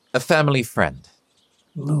 A family friend.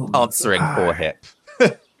 Answering poor Hip.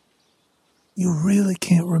 You really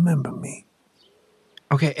can't remember me.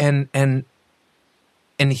 Okay, and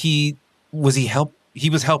he was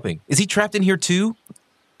helping. Is he trapped in here too?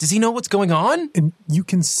 Does he know what's going on? And you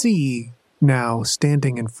can see now,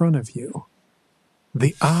 standing in front of you,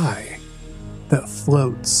 the eye that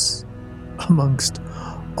floats amongst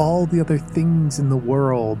all the other things in the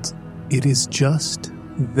world. It is just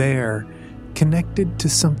there, connected to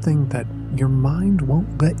something that your mind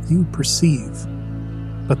won't let you perceive.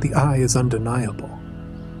 But the eye is undeniable.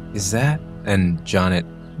 Is that? And Janet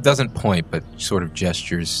doesn't point, but sort of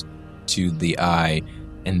gestures to the eye,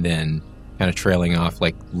 and then kind of trailing off,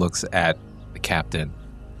 looks at the captain.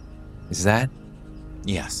 Is that?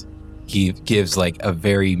 Yes. He gives a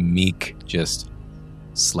very meek, just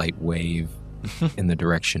slight wave in the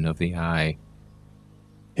direction of the eye.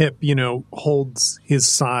 Hip, holds his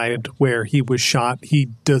side where he was shot. He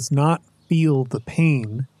does not feel the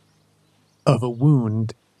pain of a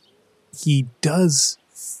wound. He does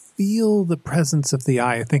feel the presence of the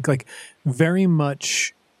eye. I think very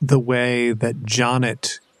much the way that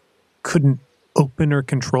Janet couldn't open or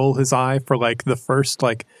control his eye for the first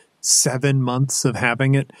 7 months of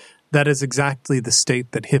having it. That is exactly the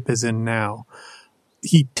state that Hip is in now.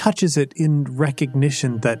 He touches it in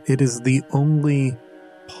recognition that it is the only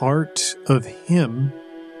part of him,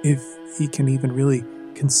 if he can even really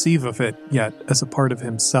conceive of it yet as a part of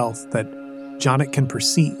himself, that Janet can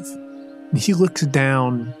perceive. He looks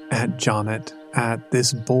down at Janet, at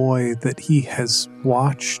this boy that he has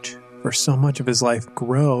watched for so much of his life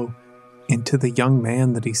grow into the young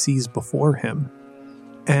man that he sees before him.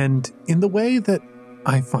 And in the way that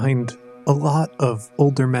I find a lot of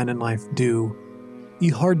older men in life do, he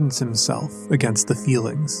hardens himself against the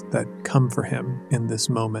feelings that come for him in this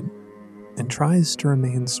moment and tries to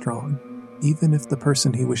remain strong, even if the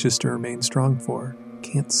person he wishes to remain strong for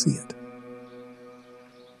can't see it.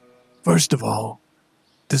 First of all,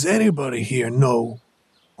 does anybody here know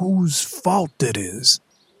whose fault it is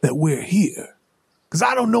that we're here? Because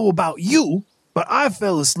I don't know about you, but I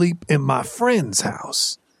fell asleep in my friend's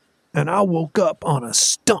house, and I woke up on a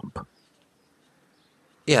stump.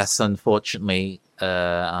 Yes, unfortunately,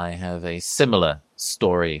 I have a similar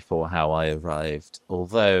story for how I arrived,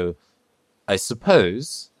 although I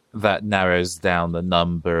suppose that narrows down the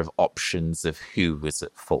number of options of who was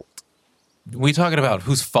at fault. We talking about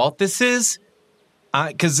whose fault this is?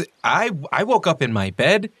 Because I woke up in my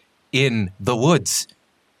bed in the woods.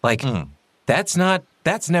 Like, that's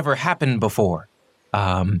never happened before.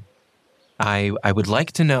 I would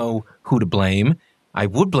like to know who to blame. I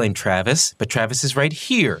would blame Travis, but Travis is right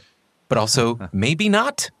here. But also, maybe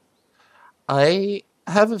not. I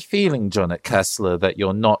have a feeling, Jonnet Kessler, that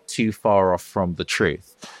you're not too far off from the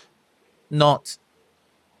truth. Not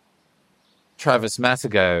Travis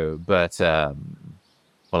Matago, but,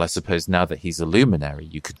 well, I suppose now that he's a luminary,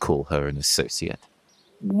 you could call her an associate.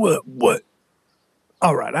 What?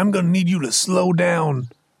 All right, I'm going to need you to slow down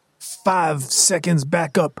 5 seconds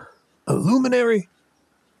back up. A luminary?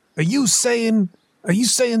 Are you saying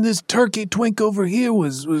this turkey twink over here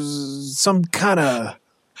was some kind of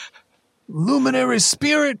luminary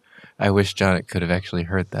spirit? I wish Jonnet could have actually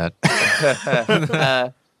heard that.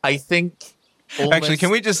 I think. Actually, can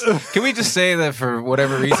we just say that for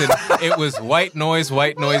whatever reason it was white noise,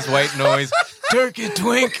 turkey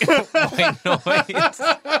twink, white noise.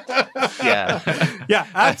 Yeah,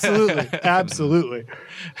 absolutely.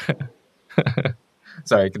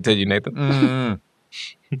 Sorry, continue, Nathan.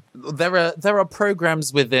 There are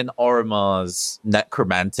programs within Oromar's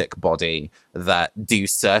necromantic body that do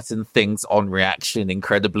certain things on reaction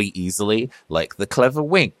incredibly easily, like the clever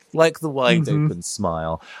wink, like the wide open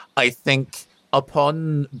smile. I think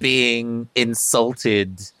upon being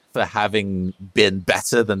insulted for having been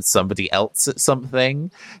better than somebody else at something,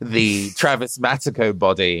 the Travis Matago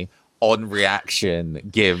body on reaction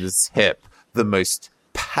gives Hip the most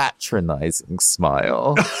patronizing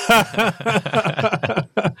smile.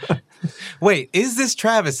 Wait, is this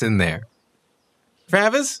Travis in there?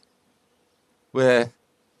 Travis? With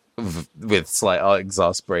slight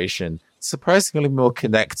exasperation, surprisingly more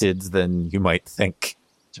connected than you might think,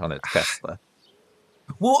 Jonnet Kessler.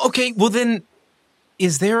 Well, okay, well then,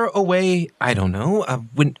 is there a way, I don't know,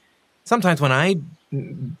 sometimes when I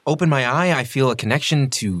open my eye, I feel a connection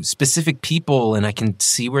to specific people and I can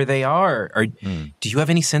see where they are. Do you have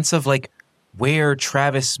any sense of like where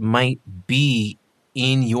Travis might be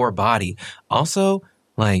in your body? Also,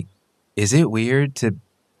 like, is it weird to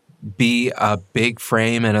be a big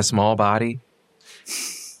frame and a small body?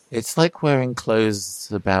 It's like wearing clothes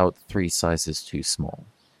about 3 sizes too small.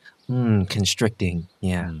 Constricting.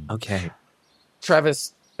 Yeah. Okay.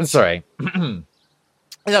 Travis, I'm sorry.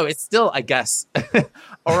 No, it's still, I guess,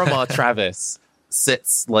 Oromar Travis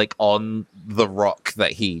sits like on the rock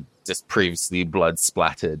that he just previously blood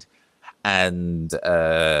splattered and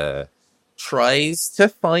tries to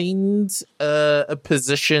find a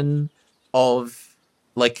position of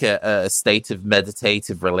like a state of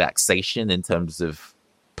meditative relaxation in terms of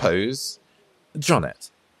pose. Jonnet,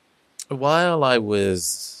 while I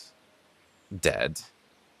was dead,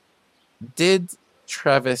 did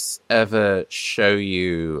Travis ever show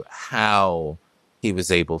you how he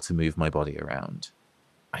was able to move my body around?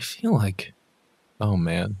 I feel like, oh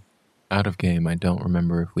man, out of game. I don't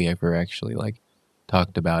remember if we ever actually like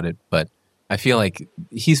talked about it, but I feel like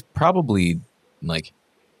he's probably like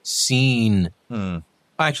seen.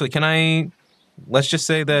 Actually, let's just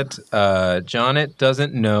say that Jonnet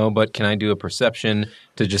doesn't know, but can I do a perception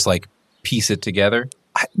to just like piece it together?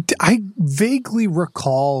 I vaguely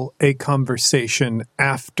recall a conversation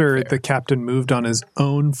after the captain moved on his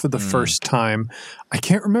own for the first time. I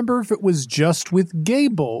can't remember if it was just with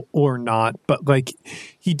Gable or not, but like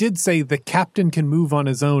he did say the captain can move on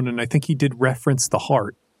his own, and I think he did reference the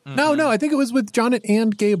heart. No, I think it was with Jonnet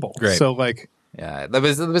and Gable. Great. So like, yeah, there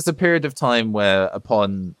was a period of time where,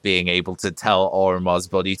 upon being able to tell Oromar's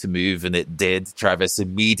body to move, and it did, Travis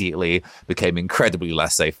immediately became incredibly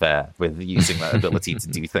laissez-faire with using that ability to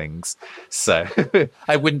do things. So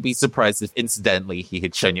I wouldn't be surprised if, incidentally, he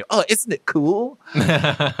had shown you, oh, isn't it cool?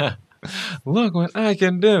 Look what I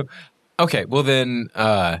can do. Okay, well then,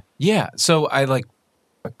 yeah. So I like,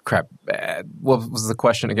 crap. What was the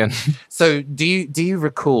question again? So do you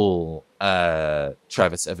recall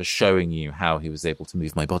Travis ever showing you how he was able to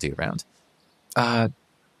move my body around?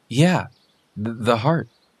 Yeah, the heart.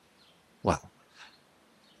 Well,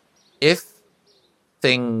 if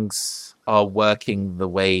things are working the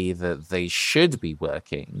way that they should be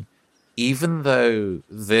working, even though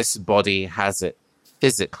this body has it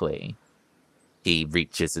physically, he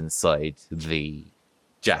reaches inside the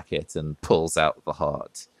jacket and pulls out the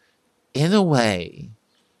heart. In a way,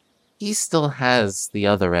 he still has the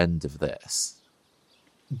other end of this.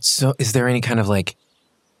 So is there any kind of like,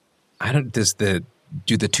 does the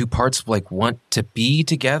do the two parts like want to be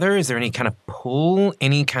together? Is there any kind of pull,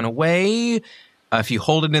 any kind of way? If you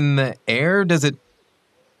hold it in the air, does it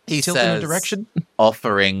tilt in a direction?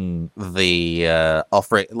 Offering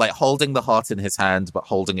like holding the heart in his hand, but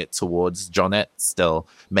holding it towards Jonnet, still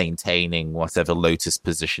maintaining whatever lotus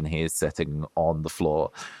position he is setting on the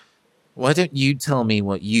floor. Why don't you tell me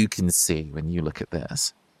what you can see when you look at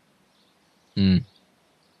this?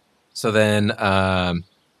 So then,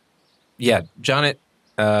 Jonnet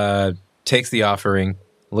takes the offering,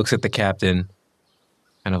 looks at the captain,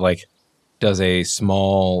 kind of like does a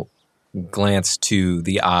small glance to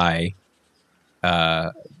the eye,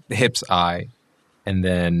 the hip's eye, and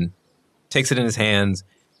then takes it in his hands,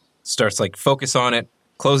 starts like focus on it,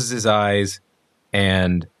 closes his eyes,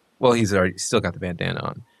 and he's already still got the bandana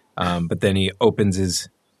on. But then he opens his...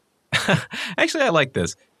 Actually, I like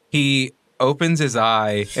this. He opens his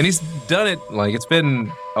eye, and he's done it, like, it's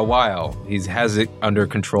been a while. He has it under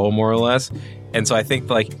control, more or less. And so I think,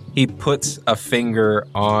 like, he puts a finger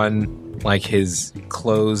on, like, his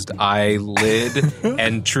closed eyelid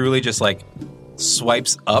and truly just, like,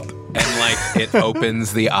 swipes up and, like, it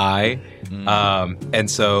opens the eye. And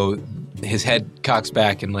so his head cocks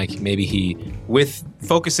back and, like, maybe he, with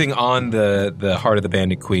focusing on the heart of the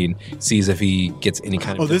Bandit Queen, sees if he gets any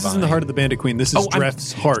kind of this isn't the heart of the Bandit Queen. This is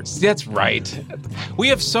Dreff's heart. That's right. We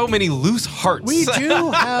have so many loose hearts. We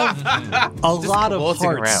do have a lot of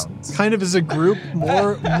hearts. Around. Kind of as a group,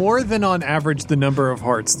 more than on average the number of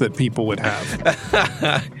hearts that people would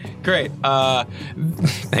have. Great.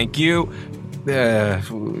 Thank you.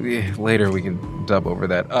 Later we can dub over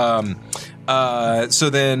that. So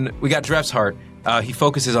then we got Dreff's heart. He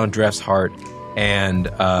focuses on Dreff's heart and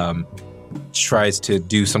tries to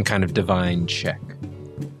do some kind of divine check.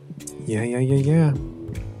 Yeah.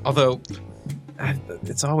 Although,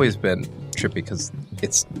 it's always been trippy because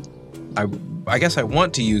I guess I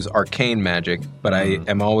want to use arcane magic, but I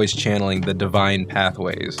am always channeling the divine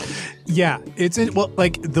pathways. Yeah,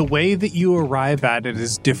 the way that you arrive at it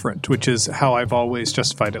is different, which is how I've always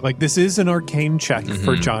justified it. Like, this is an arcane check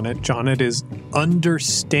for Jonnet. Jonnet is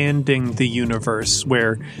understanding the universe,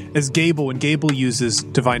 where as when Gable uses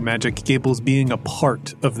divine magic, Gable's being a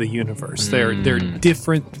part of the universe. They're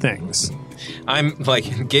different things. I'm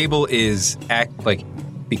like, Gable is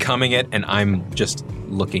becoming it, and I'm just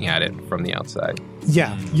looking at it from the outside.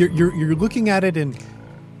 Yeah, you're looking at it and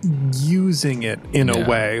using it in a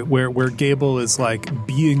way where Gable is like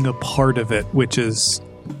being a part of it, which is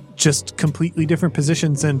just completely different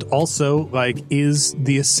positions, and also like is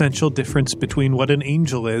the essential difference between what an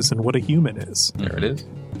angel is and what a human is. There it is.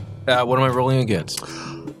 What am I rolling against?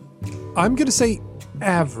 I'm going to say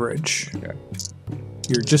average. Okay.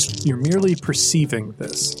 You're merely perceiving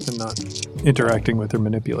this and not interacting with or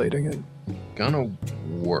manipulating it. Gonna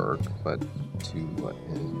work, but to what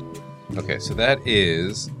end? Okay, so that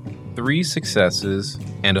is 3 successes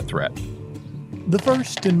and a threat. The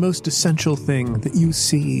first and most essential thing that you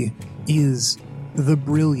see is the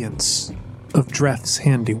brilliance of Dreff's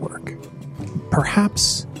handiwork.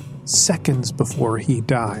 Perhaps seconds before he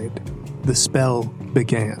died, the spell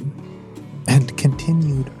began and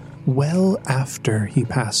continued well after he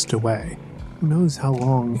passed away. Who knows how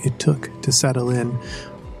long it took to settle in,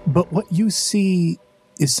 but what you see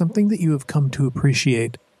is something that you have come to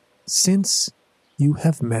appreciate since you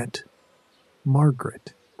have met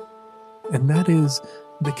Margaret. And that is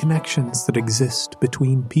the connections that exist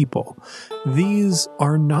between people. These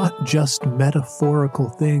are not just metaphorical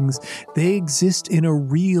things. They exist in a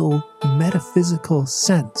real metaphysical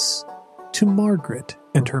sense. To Margaret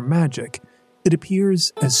and her magic, it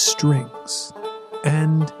appears as strings.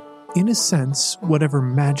 And in a sense, whatever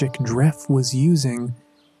magic Dreff was using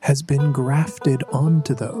has been grafted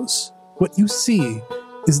onto those. What you see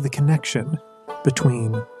is the connection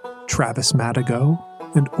between Travis Madigo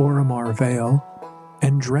and Oromar Vale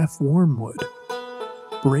and Dreff Wormwood,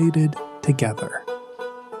 braided together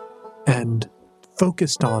and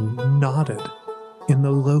focused on, knotted in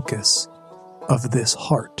the locus of this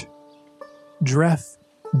heart. Dreff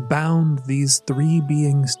bound these 3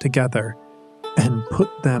 beings together and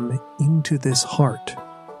put them into this heart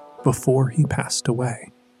before he passed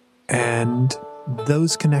away. And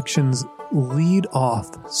those connections lead off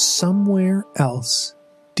somewhere else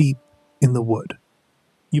deep in the wood.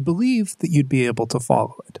 You believe that you'd be able to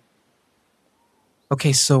follow it.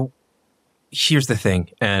 Okay, so here's the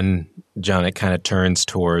thing. And Jonnet kind of turns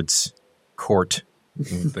towards Court,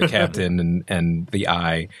 the captain, and the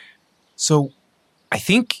eye. So I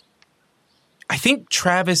think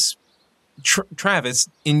Travis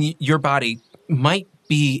in your body might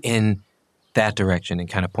be in that direction, and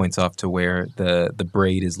kind of points off to where the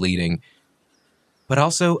braid is leading. but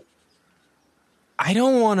also I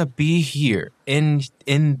don't want to be here in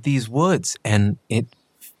these woods, and I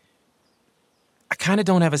kind of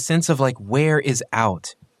don't have a sense of like where is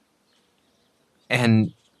out.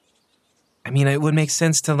 And I mean, it would make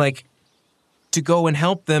sense to go and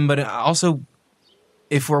help them, but also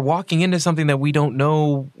if we're walking into something that we don't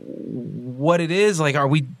know what it is, like, are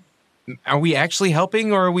we actually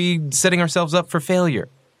helping, or are we setting ourselves up for failure?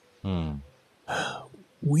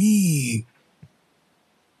 We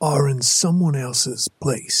are in someone else's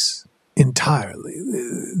place entirely.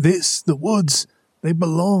 The woods, they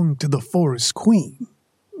belong to the Forest Queen.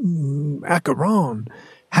 Acheron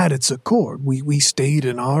had its accord. We stayed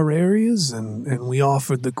in our areas, and we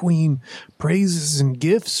offered the Queen praises and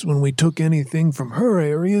gifts when we took anything from her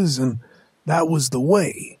areas, and that was the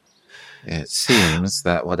way. It seems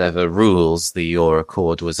that whatever rules the Your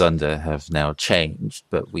Accord was under have now changed,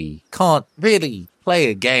 but we can't really play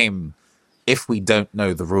a game if we don't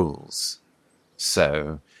know the rules.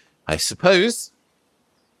 So, I suppose,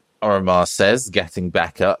 Oromar says, getting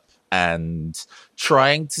back up and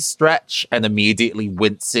trying to stretch and immediately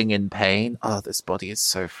wincing in pain. Oh, this body is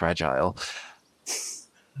so fragile.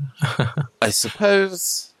 I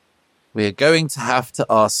suppose we're going to have to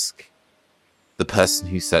ask the person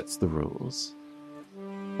who sets the rules.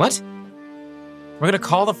 What? We're going to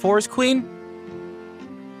call the Forest Queen?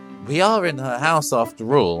 We are in her house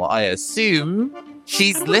after all. I assume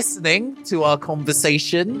she's listening to our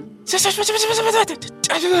conversation. I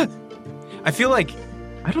feel like,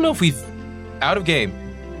 I don't know if we've, out of game,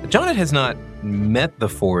 Jonathan has not met the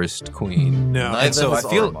Forest Queen. No. And so I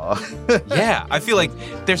feel, yeah, I feel like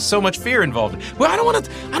there's so much fear involved. Well, I don't want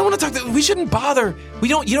to talk to, we shouldn't bother.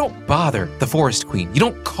 You don't bother the Forest Queen. You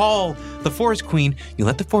don't call the Forest Queen. You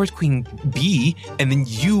let the Forest Queen be, and then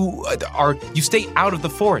you stay out of the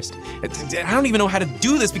forest. I don't even know how to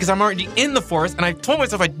do this because I'm already in the forest, and I told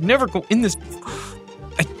myself I'd never go in this.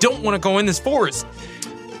 I don't want to go in this forest.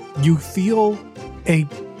 You feel a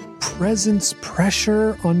presence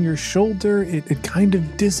pressure on your shoulder. It kind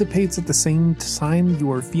of dissipates at the same time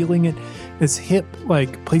you are feeling it. As Hip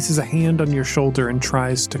places a hand on your shoulder and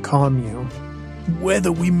tries to calm you.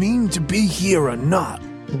 Whether we mean to be here or not,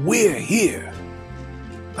 we're here.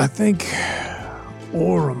 I think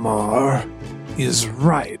Oromar is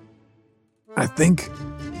right. I think,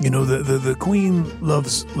 the Queen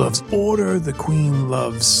loves order. The Queen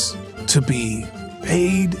loves to be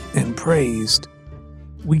paid and praised.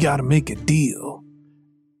 We gotta make a deal.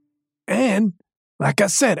 And, like I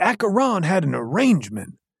said, Acheron had an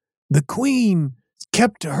arrangement. The Queen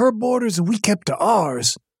kept to her borders and we kept to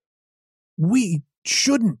ours. We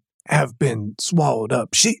shouldn't have been swallowed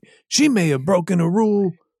up. She may have broken a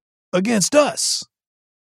rule against us.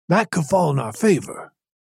 That could fall in our favor.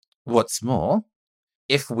 What's more,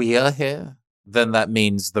 if we are here, then that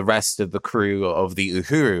means the rest of the crew of the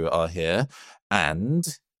Uhuru are here, and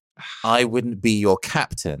I wouldn't be your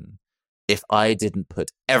captain if I didn't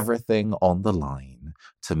put everything on the line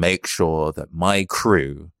to make sure that my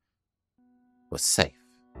crew was safe.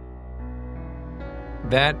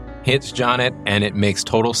 That hits Jonnet, and it makes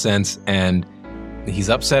total sense, and he's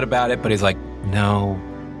upset about it, but he's like, no,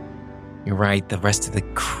 you're right, the rest of the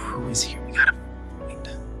crew is here.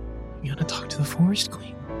 We gotta talk to the Forest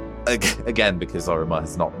Queen. Again, because Oromar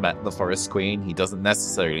has not met the Forest Queen, he doesn't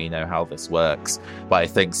necessarily know how this works. But I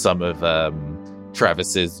think some of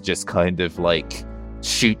Travis's just kind of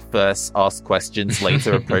shoot first, ask questions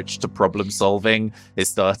later approach to problem solving is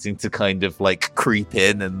starting to kind of creep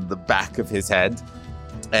in the back of his head.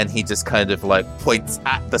 And he just kind of points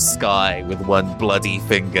at the sky with one bloody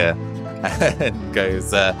finger and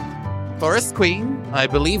goes, Forest Queen, I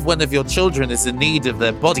believe one of your children is in need of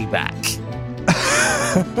their body back.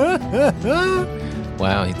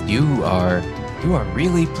 Wow, you are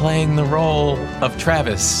really playing the role of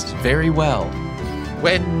Travis very well.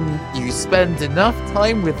 When you spend enough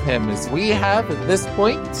time with him as we have at this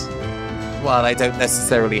point, while I don't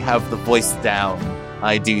necessarily have the voice down,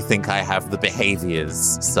 I do think I have the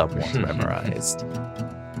behaviors somewhat memorized.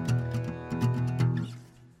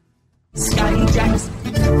 Skyjacks.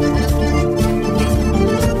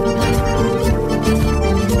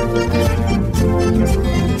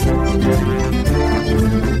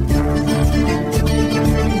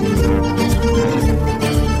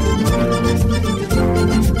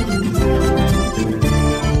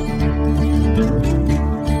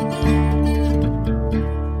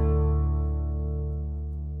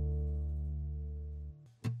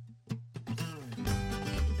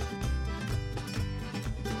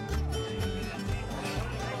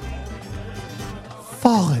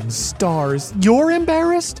 Fallen stars. You're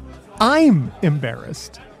embarrassed? I'm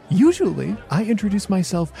embarrassed. Usually, I introduce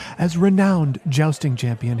myself as renowned jousting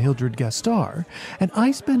champion Hildred Gastar, and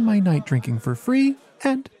I spend my night drinking for free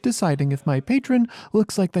and deciding if my patron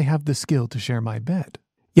looks like they have the skill to share my bed.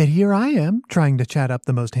 Yet here I am, trying to chat up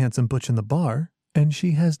the most handsome butch in the bar, and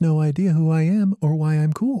she has no idea who I am or why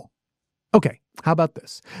I'm cool. Okay, how about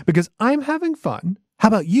this? Because I'm having fun, how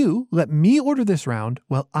about you let me order this round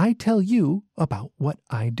while I tell you about what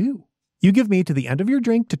I do? You give me to the end of your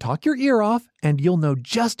drink to talk your ear off, and you'll know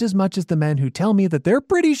just as much as the men who tell me that they're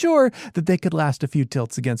pretty sure that they could last a few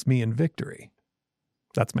tilts against me in victory.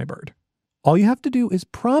 That's my bird. All you have to do is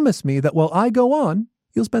promise me that while I go on,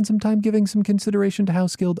 you'll spend some time giving some consideration to how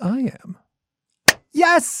skilled I am.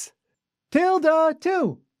 Yes! Tilda,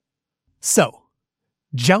 too! So,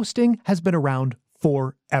 jousting has been around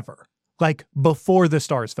forever. Like, before the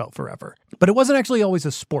stars fell forever. But it wasn't actually always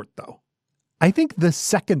a sport, though. I think the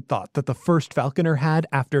second thought that the first falconer had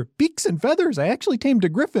after beaks and feathers, I actually tamed a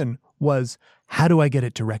griffin, was, how do I get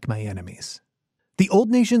it to wreck my enemies? The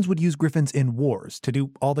old nations would use griffins in wars to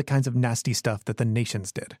do all the kinds of nasty stuff that the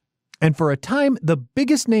nations did. And for a time, the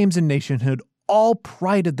biggest names in nationhood all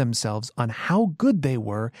prided themselves on how good they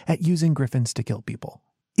were at using griffins to kill people.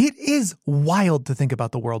 It is wild to think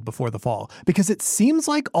about the world before the fall, because it seems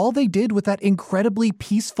like all they did with that incredibly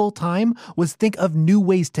peaceful time was think of new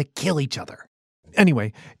ways to kill each other.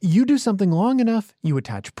 Anyway, you do something long enough, you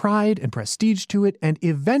attach pride and prestige to it, and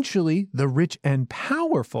eventually the rich and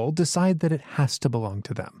powerful decide that it has to belong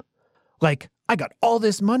to them. Like, I got all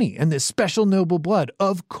this money and this special noble blood.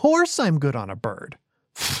 Of course I'm good on a bird.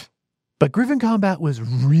 But griffin combat was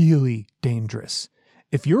really dangerous.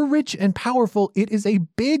 If you're rich and powerful, it is a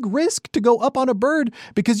big risk to go up on a bird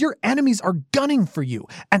because your enemies are gunning for you,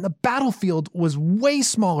 and the battlefield was way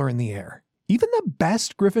smaller in the air. Even the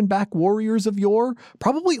best griffinback warriors of yore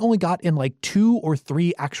probably only got in like 2 or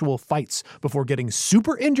 3 actual fights before getting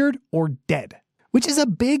super injured or dead. Which is a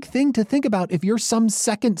big thing to think about if you're some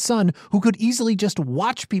second son who could easily just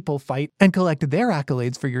watch people fight and collect their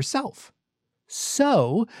accolades for yourself.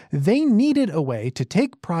 So, they needed a way to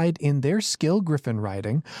take pride in their skill griffin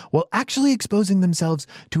riding while actually exposing themselves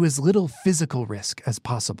to as little physical risk as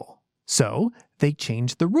possible. So, they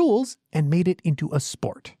changed the rules and made it into a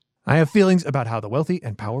sport. I have feelings about how the wealthy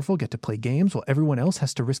and powerful get to play games while everyone else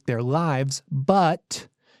has to risk their lives, but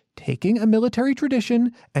taking a military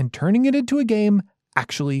tradition and turning it into a game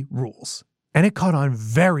actually rules. And it caught on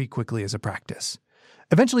very quickly as a practice.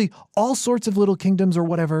 Eventually, all sorts of little kingdoms or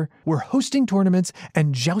whatever were hosting tournaments,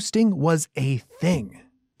 and jousting was a thing.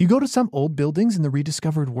 You go to some old buildings in the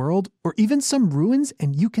rediscovered world, or even some ruins,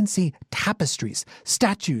 and you can see tapestries,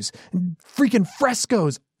 statues, freaking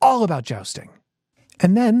frescoes, all about jousting.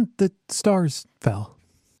 And then the stars fell.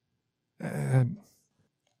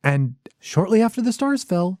 And shortly after the stars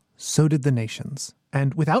fell, so did the nations.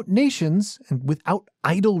 And without nations, and without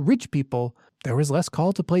idle rich people, there was less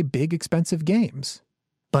call to play big, expensive games.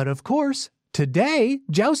 But of course, today,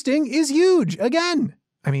 jousting is huge again.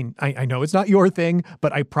 I mean, I know it's not your thing,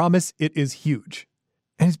 but I promise it is huge.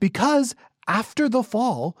 And it's because after the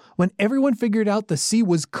fall, when everyone figured out the sea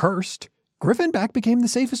was cursed, griffinback became the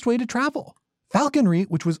safest way to travel. Falconry,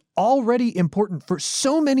 which was already important for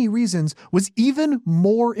so many reasons, was even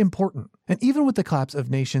more important. And even with the collapse of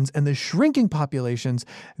nations and the shrinking populations,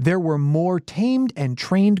 there were more tamed and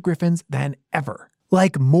trained griffins than ever.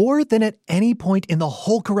 Like more than at any point in the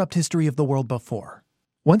whole corrupt history of the world before.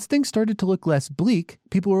 Once things started to look less bleak,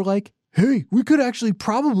 people were like, hey, we could actually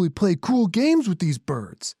probably play cool games with these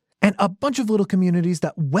birds. And a bunch of little communities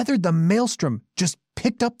that weathered the maelstrom just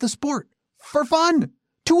picked up the sport for fun,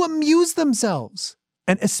 to amuse themselves.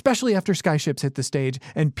 And especially after skyships hit the stage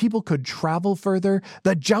and people could travel further,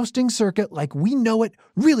 the jousting circuit like we know it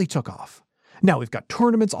really took off. Now we've got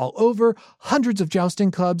tournaments all over, hundreds of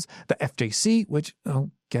jousting clubs, the FJC, which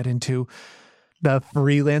I'll get into, the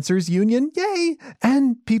Freelancers Union, yay,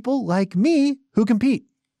 and people like me who compete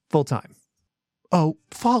full time. Oh,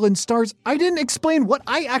 fallen stars, I didn't explain what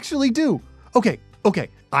I actually do. Okay,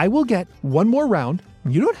 I will get one more round.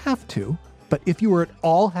 You don't have to, but if you were at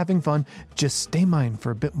all having fun, just stay mine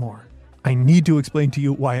for a bit more. I need to explain to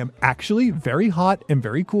you why I'm actually very hot and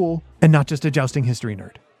very cool and not just a jousting history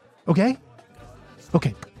nerd. Okay?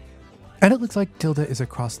 Okay. And it looks like Tilda is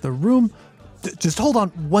across the room. Just hold on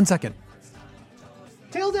 1 second.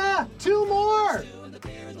 Tilda, 2 more!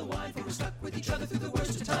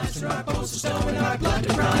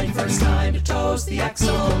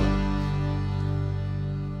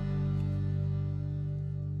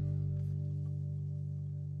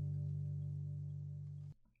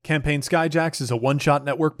 Campaign Skyjacks is a One-Shot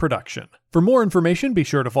Network production. For more information, be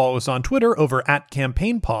sure to follow us on Twitter over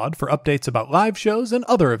 @CampaignPod for updates about live shows and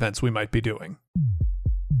other events we might be doing.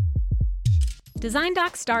 Design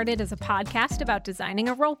Doc started as a podcast about designing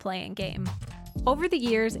a role-playing game. Over the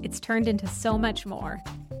years, it's turned into so much more.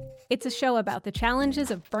 It's a show about the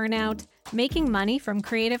challenges of burnout, making money from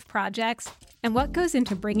creative projects, and what goes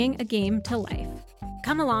into bringing a game to life.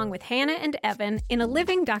 Come along with Hannah and Evan in a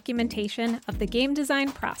living documentation of the game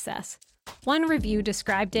design process. One review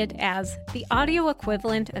described it as the audio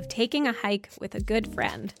equivalent of taking a hike with a good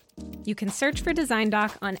friend. You can search for Design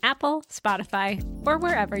Doc on Apple, Spotify, or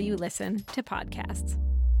wherever you listen to podcasts.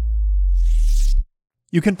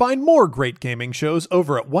 You can find more great gaming shows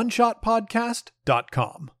over at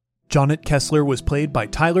oneshotpodcast.com. Jonnet Kessler was played by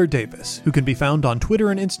Tyler Davis, who can be found on Twitter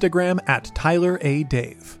and Instagram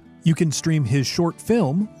 @TylerADave. You can stream his short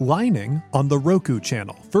film, Lining, on the Roku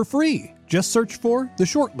channel for free. Just search for The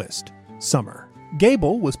Shortlist, Summer.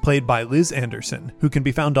 Gable was played by Liz Anderson, who can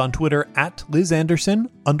be found on Twitter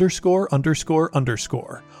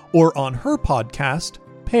 @LizAnderson____, or on her podcast,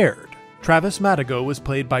 Paired. Travis Madigo was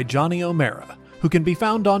played by Johnny O'Mara, who can be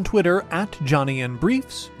found on Twitter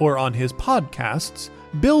 @JohnnyandBriefs, or on his podcasts,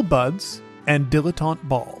 Bill Buds and Dilettante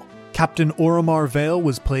Ball. Captain Oromar Vale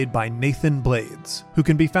was played by Nathan Blades, who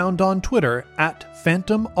can be found on Twitter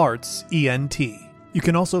 @PhantomArtsENT. You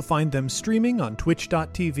can also find them streaming on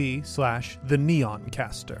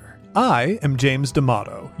twitch.tv/TheNeonCaster. I am James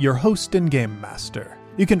D'Amato, your host and game master.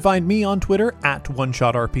 You can find me on Twitter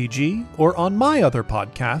 @OneShotRPG, or on my other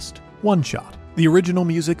podcast, One Shot. The original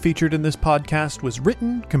music featured in this podcast was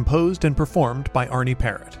written, composed, and performed by Arnie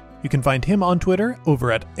Parrott. You can find him on Twitter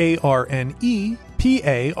over at ARNEPARROTT.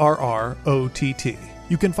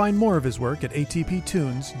 You can find more of his work at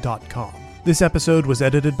atptunes.com. This episode was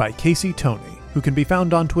edited by Casey Toney, who can be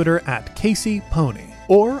found on Twitter @CaseyPony,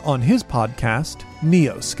 or on his podcast,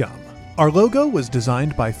 NeoScum. Our logo was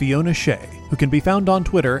designed by Fiona Shea, who can be found on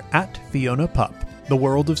Twitter @FionaPup. The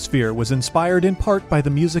World of Sphere was inspired in part by the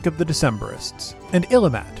music of the Decemberists, and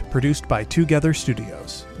Illimat, produced by Together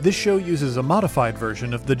Studios. This show uses a modified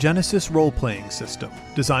version of the Genesis role-playing system,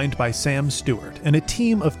 designed by Sam Stewart and a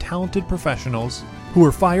team of talented professionals who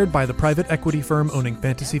were fired by the private equity firm owning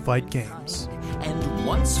Fantasy Flight Games. And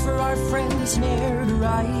once for our friends ne'er to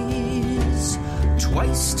rise,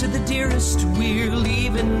 twice to the dearest we're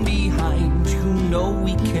leaving behind, who know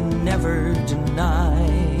we can never deny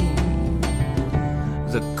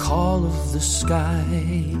the call of the sky.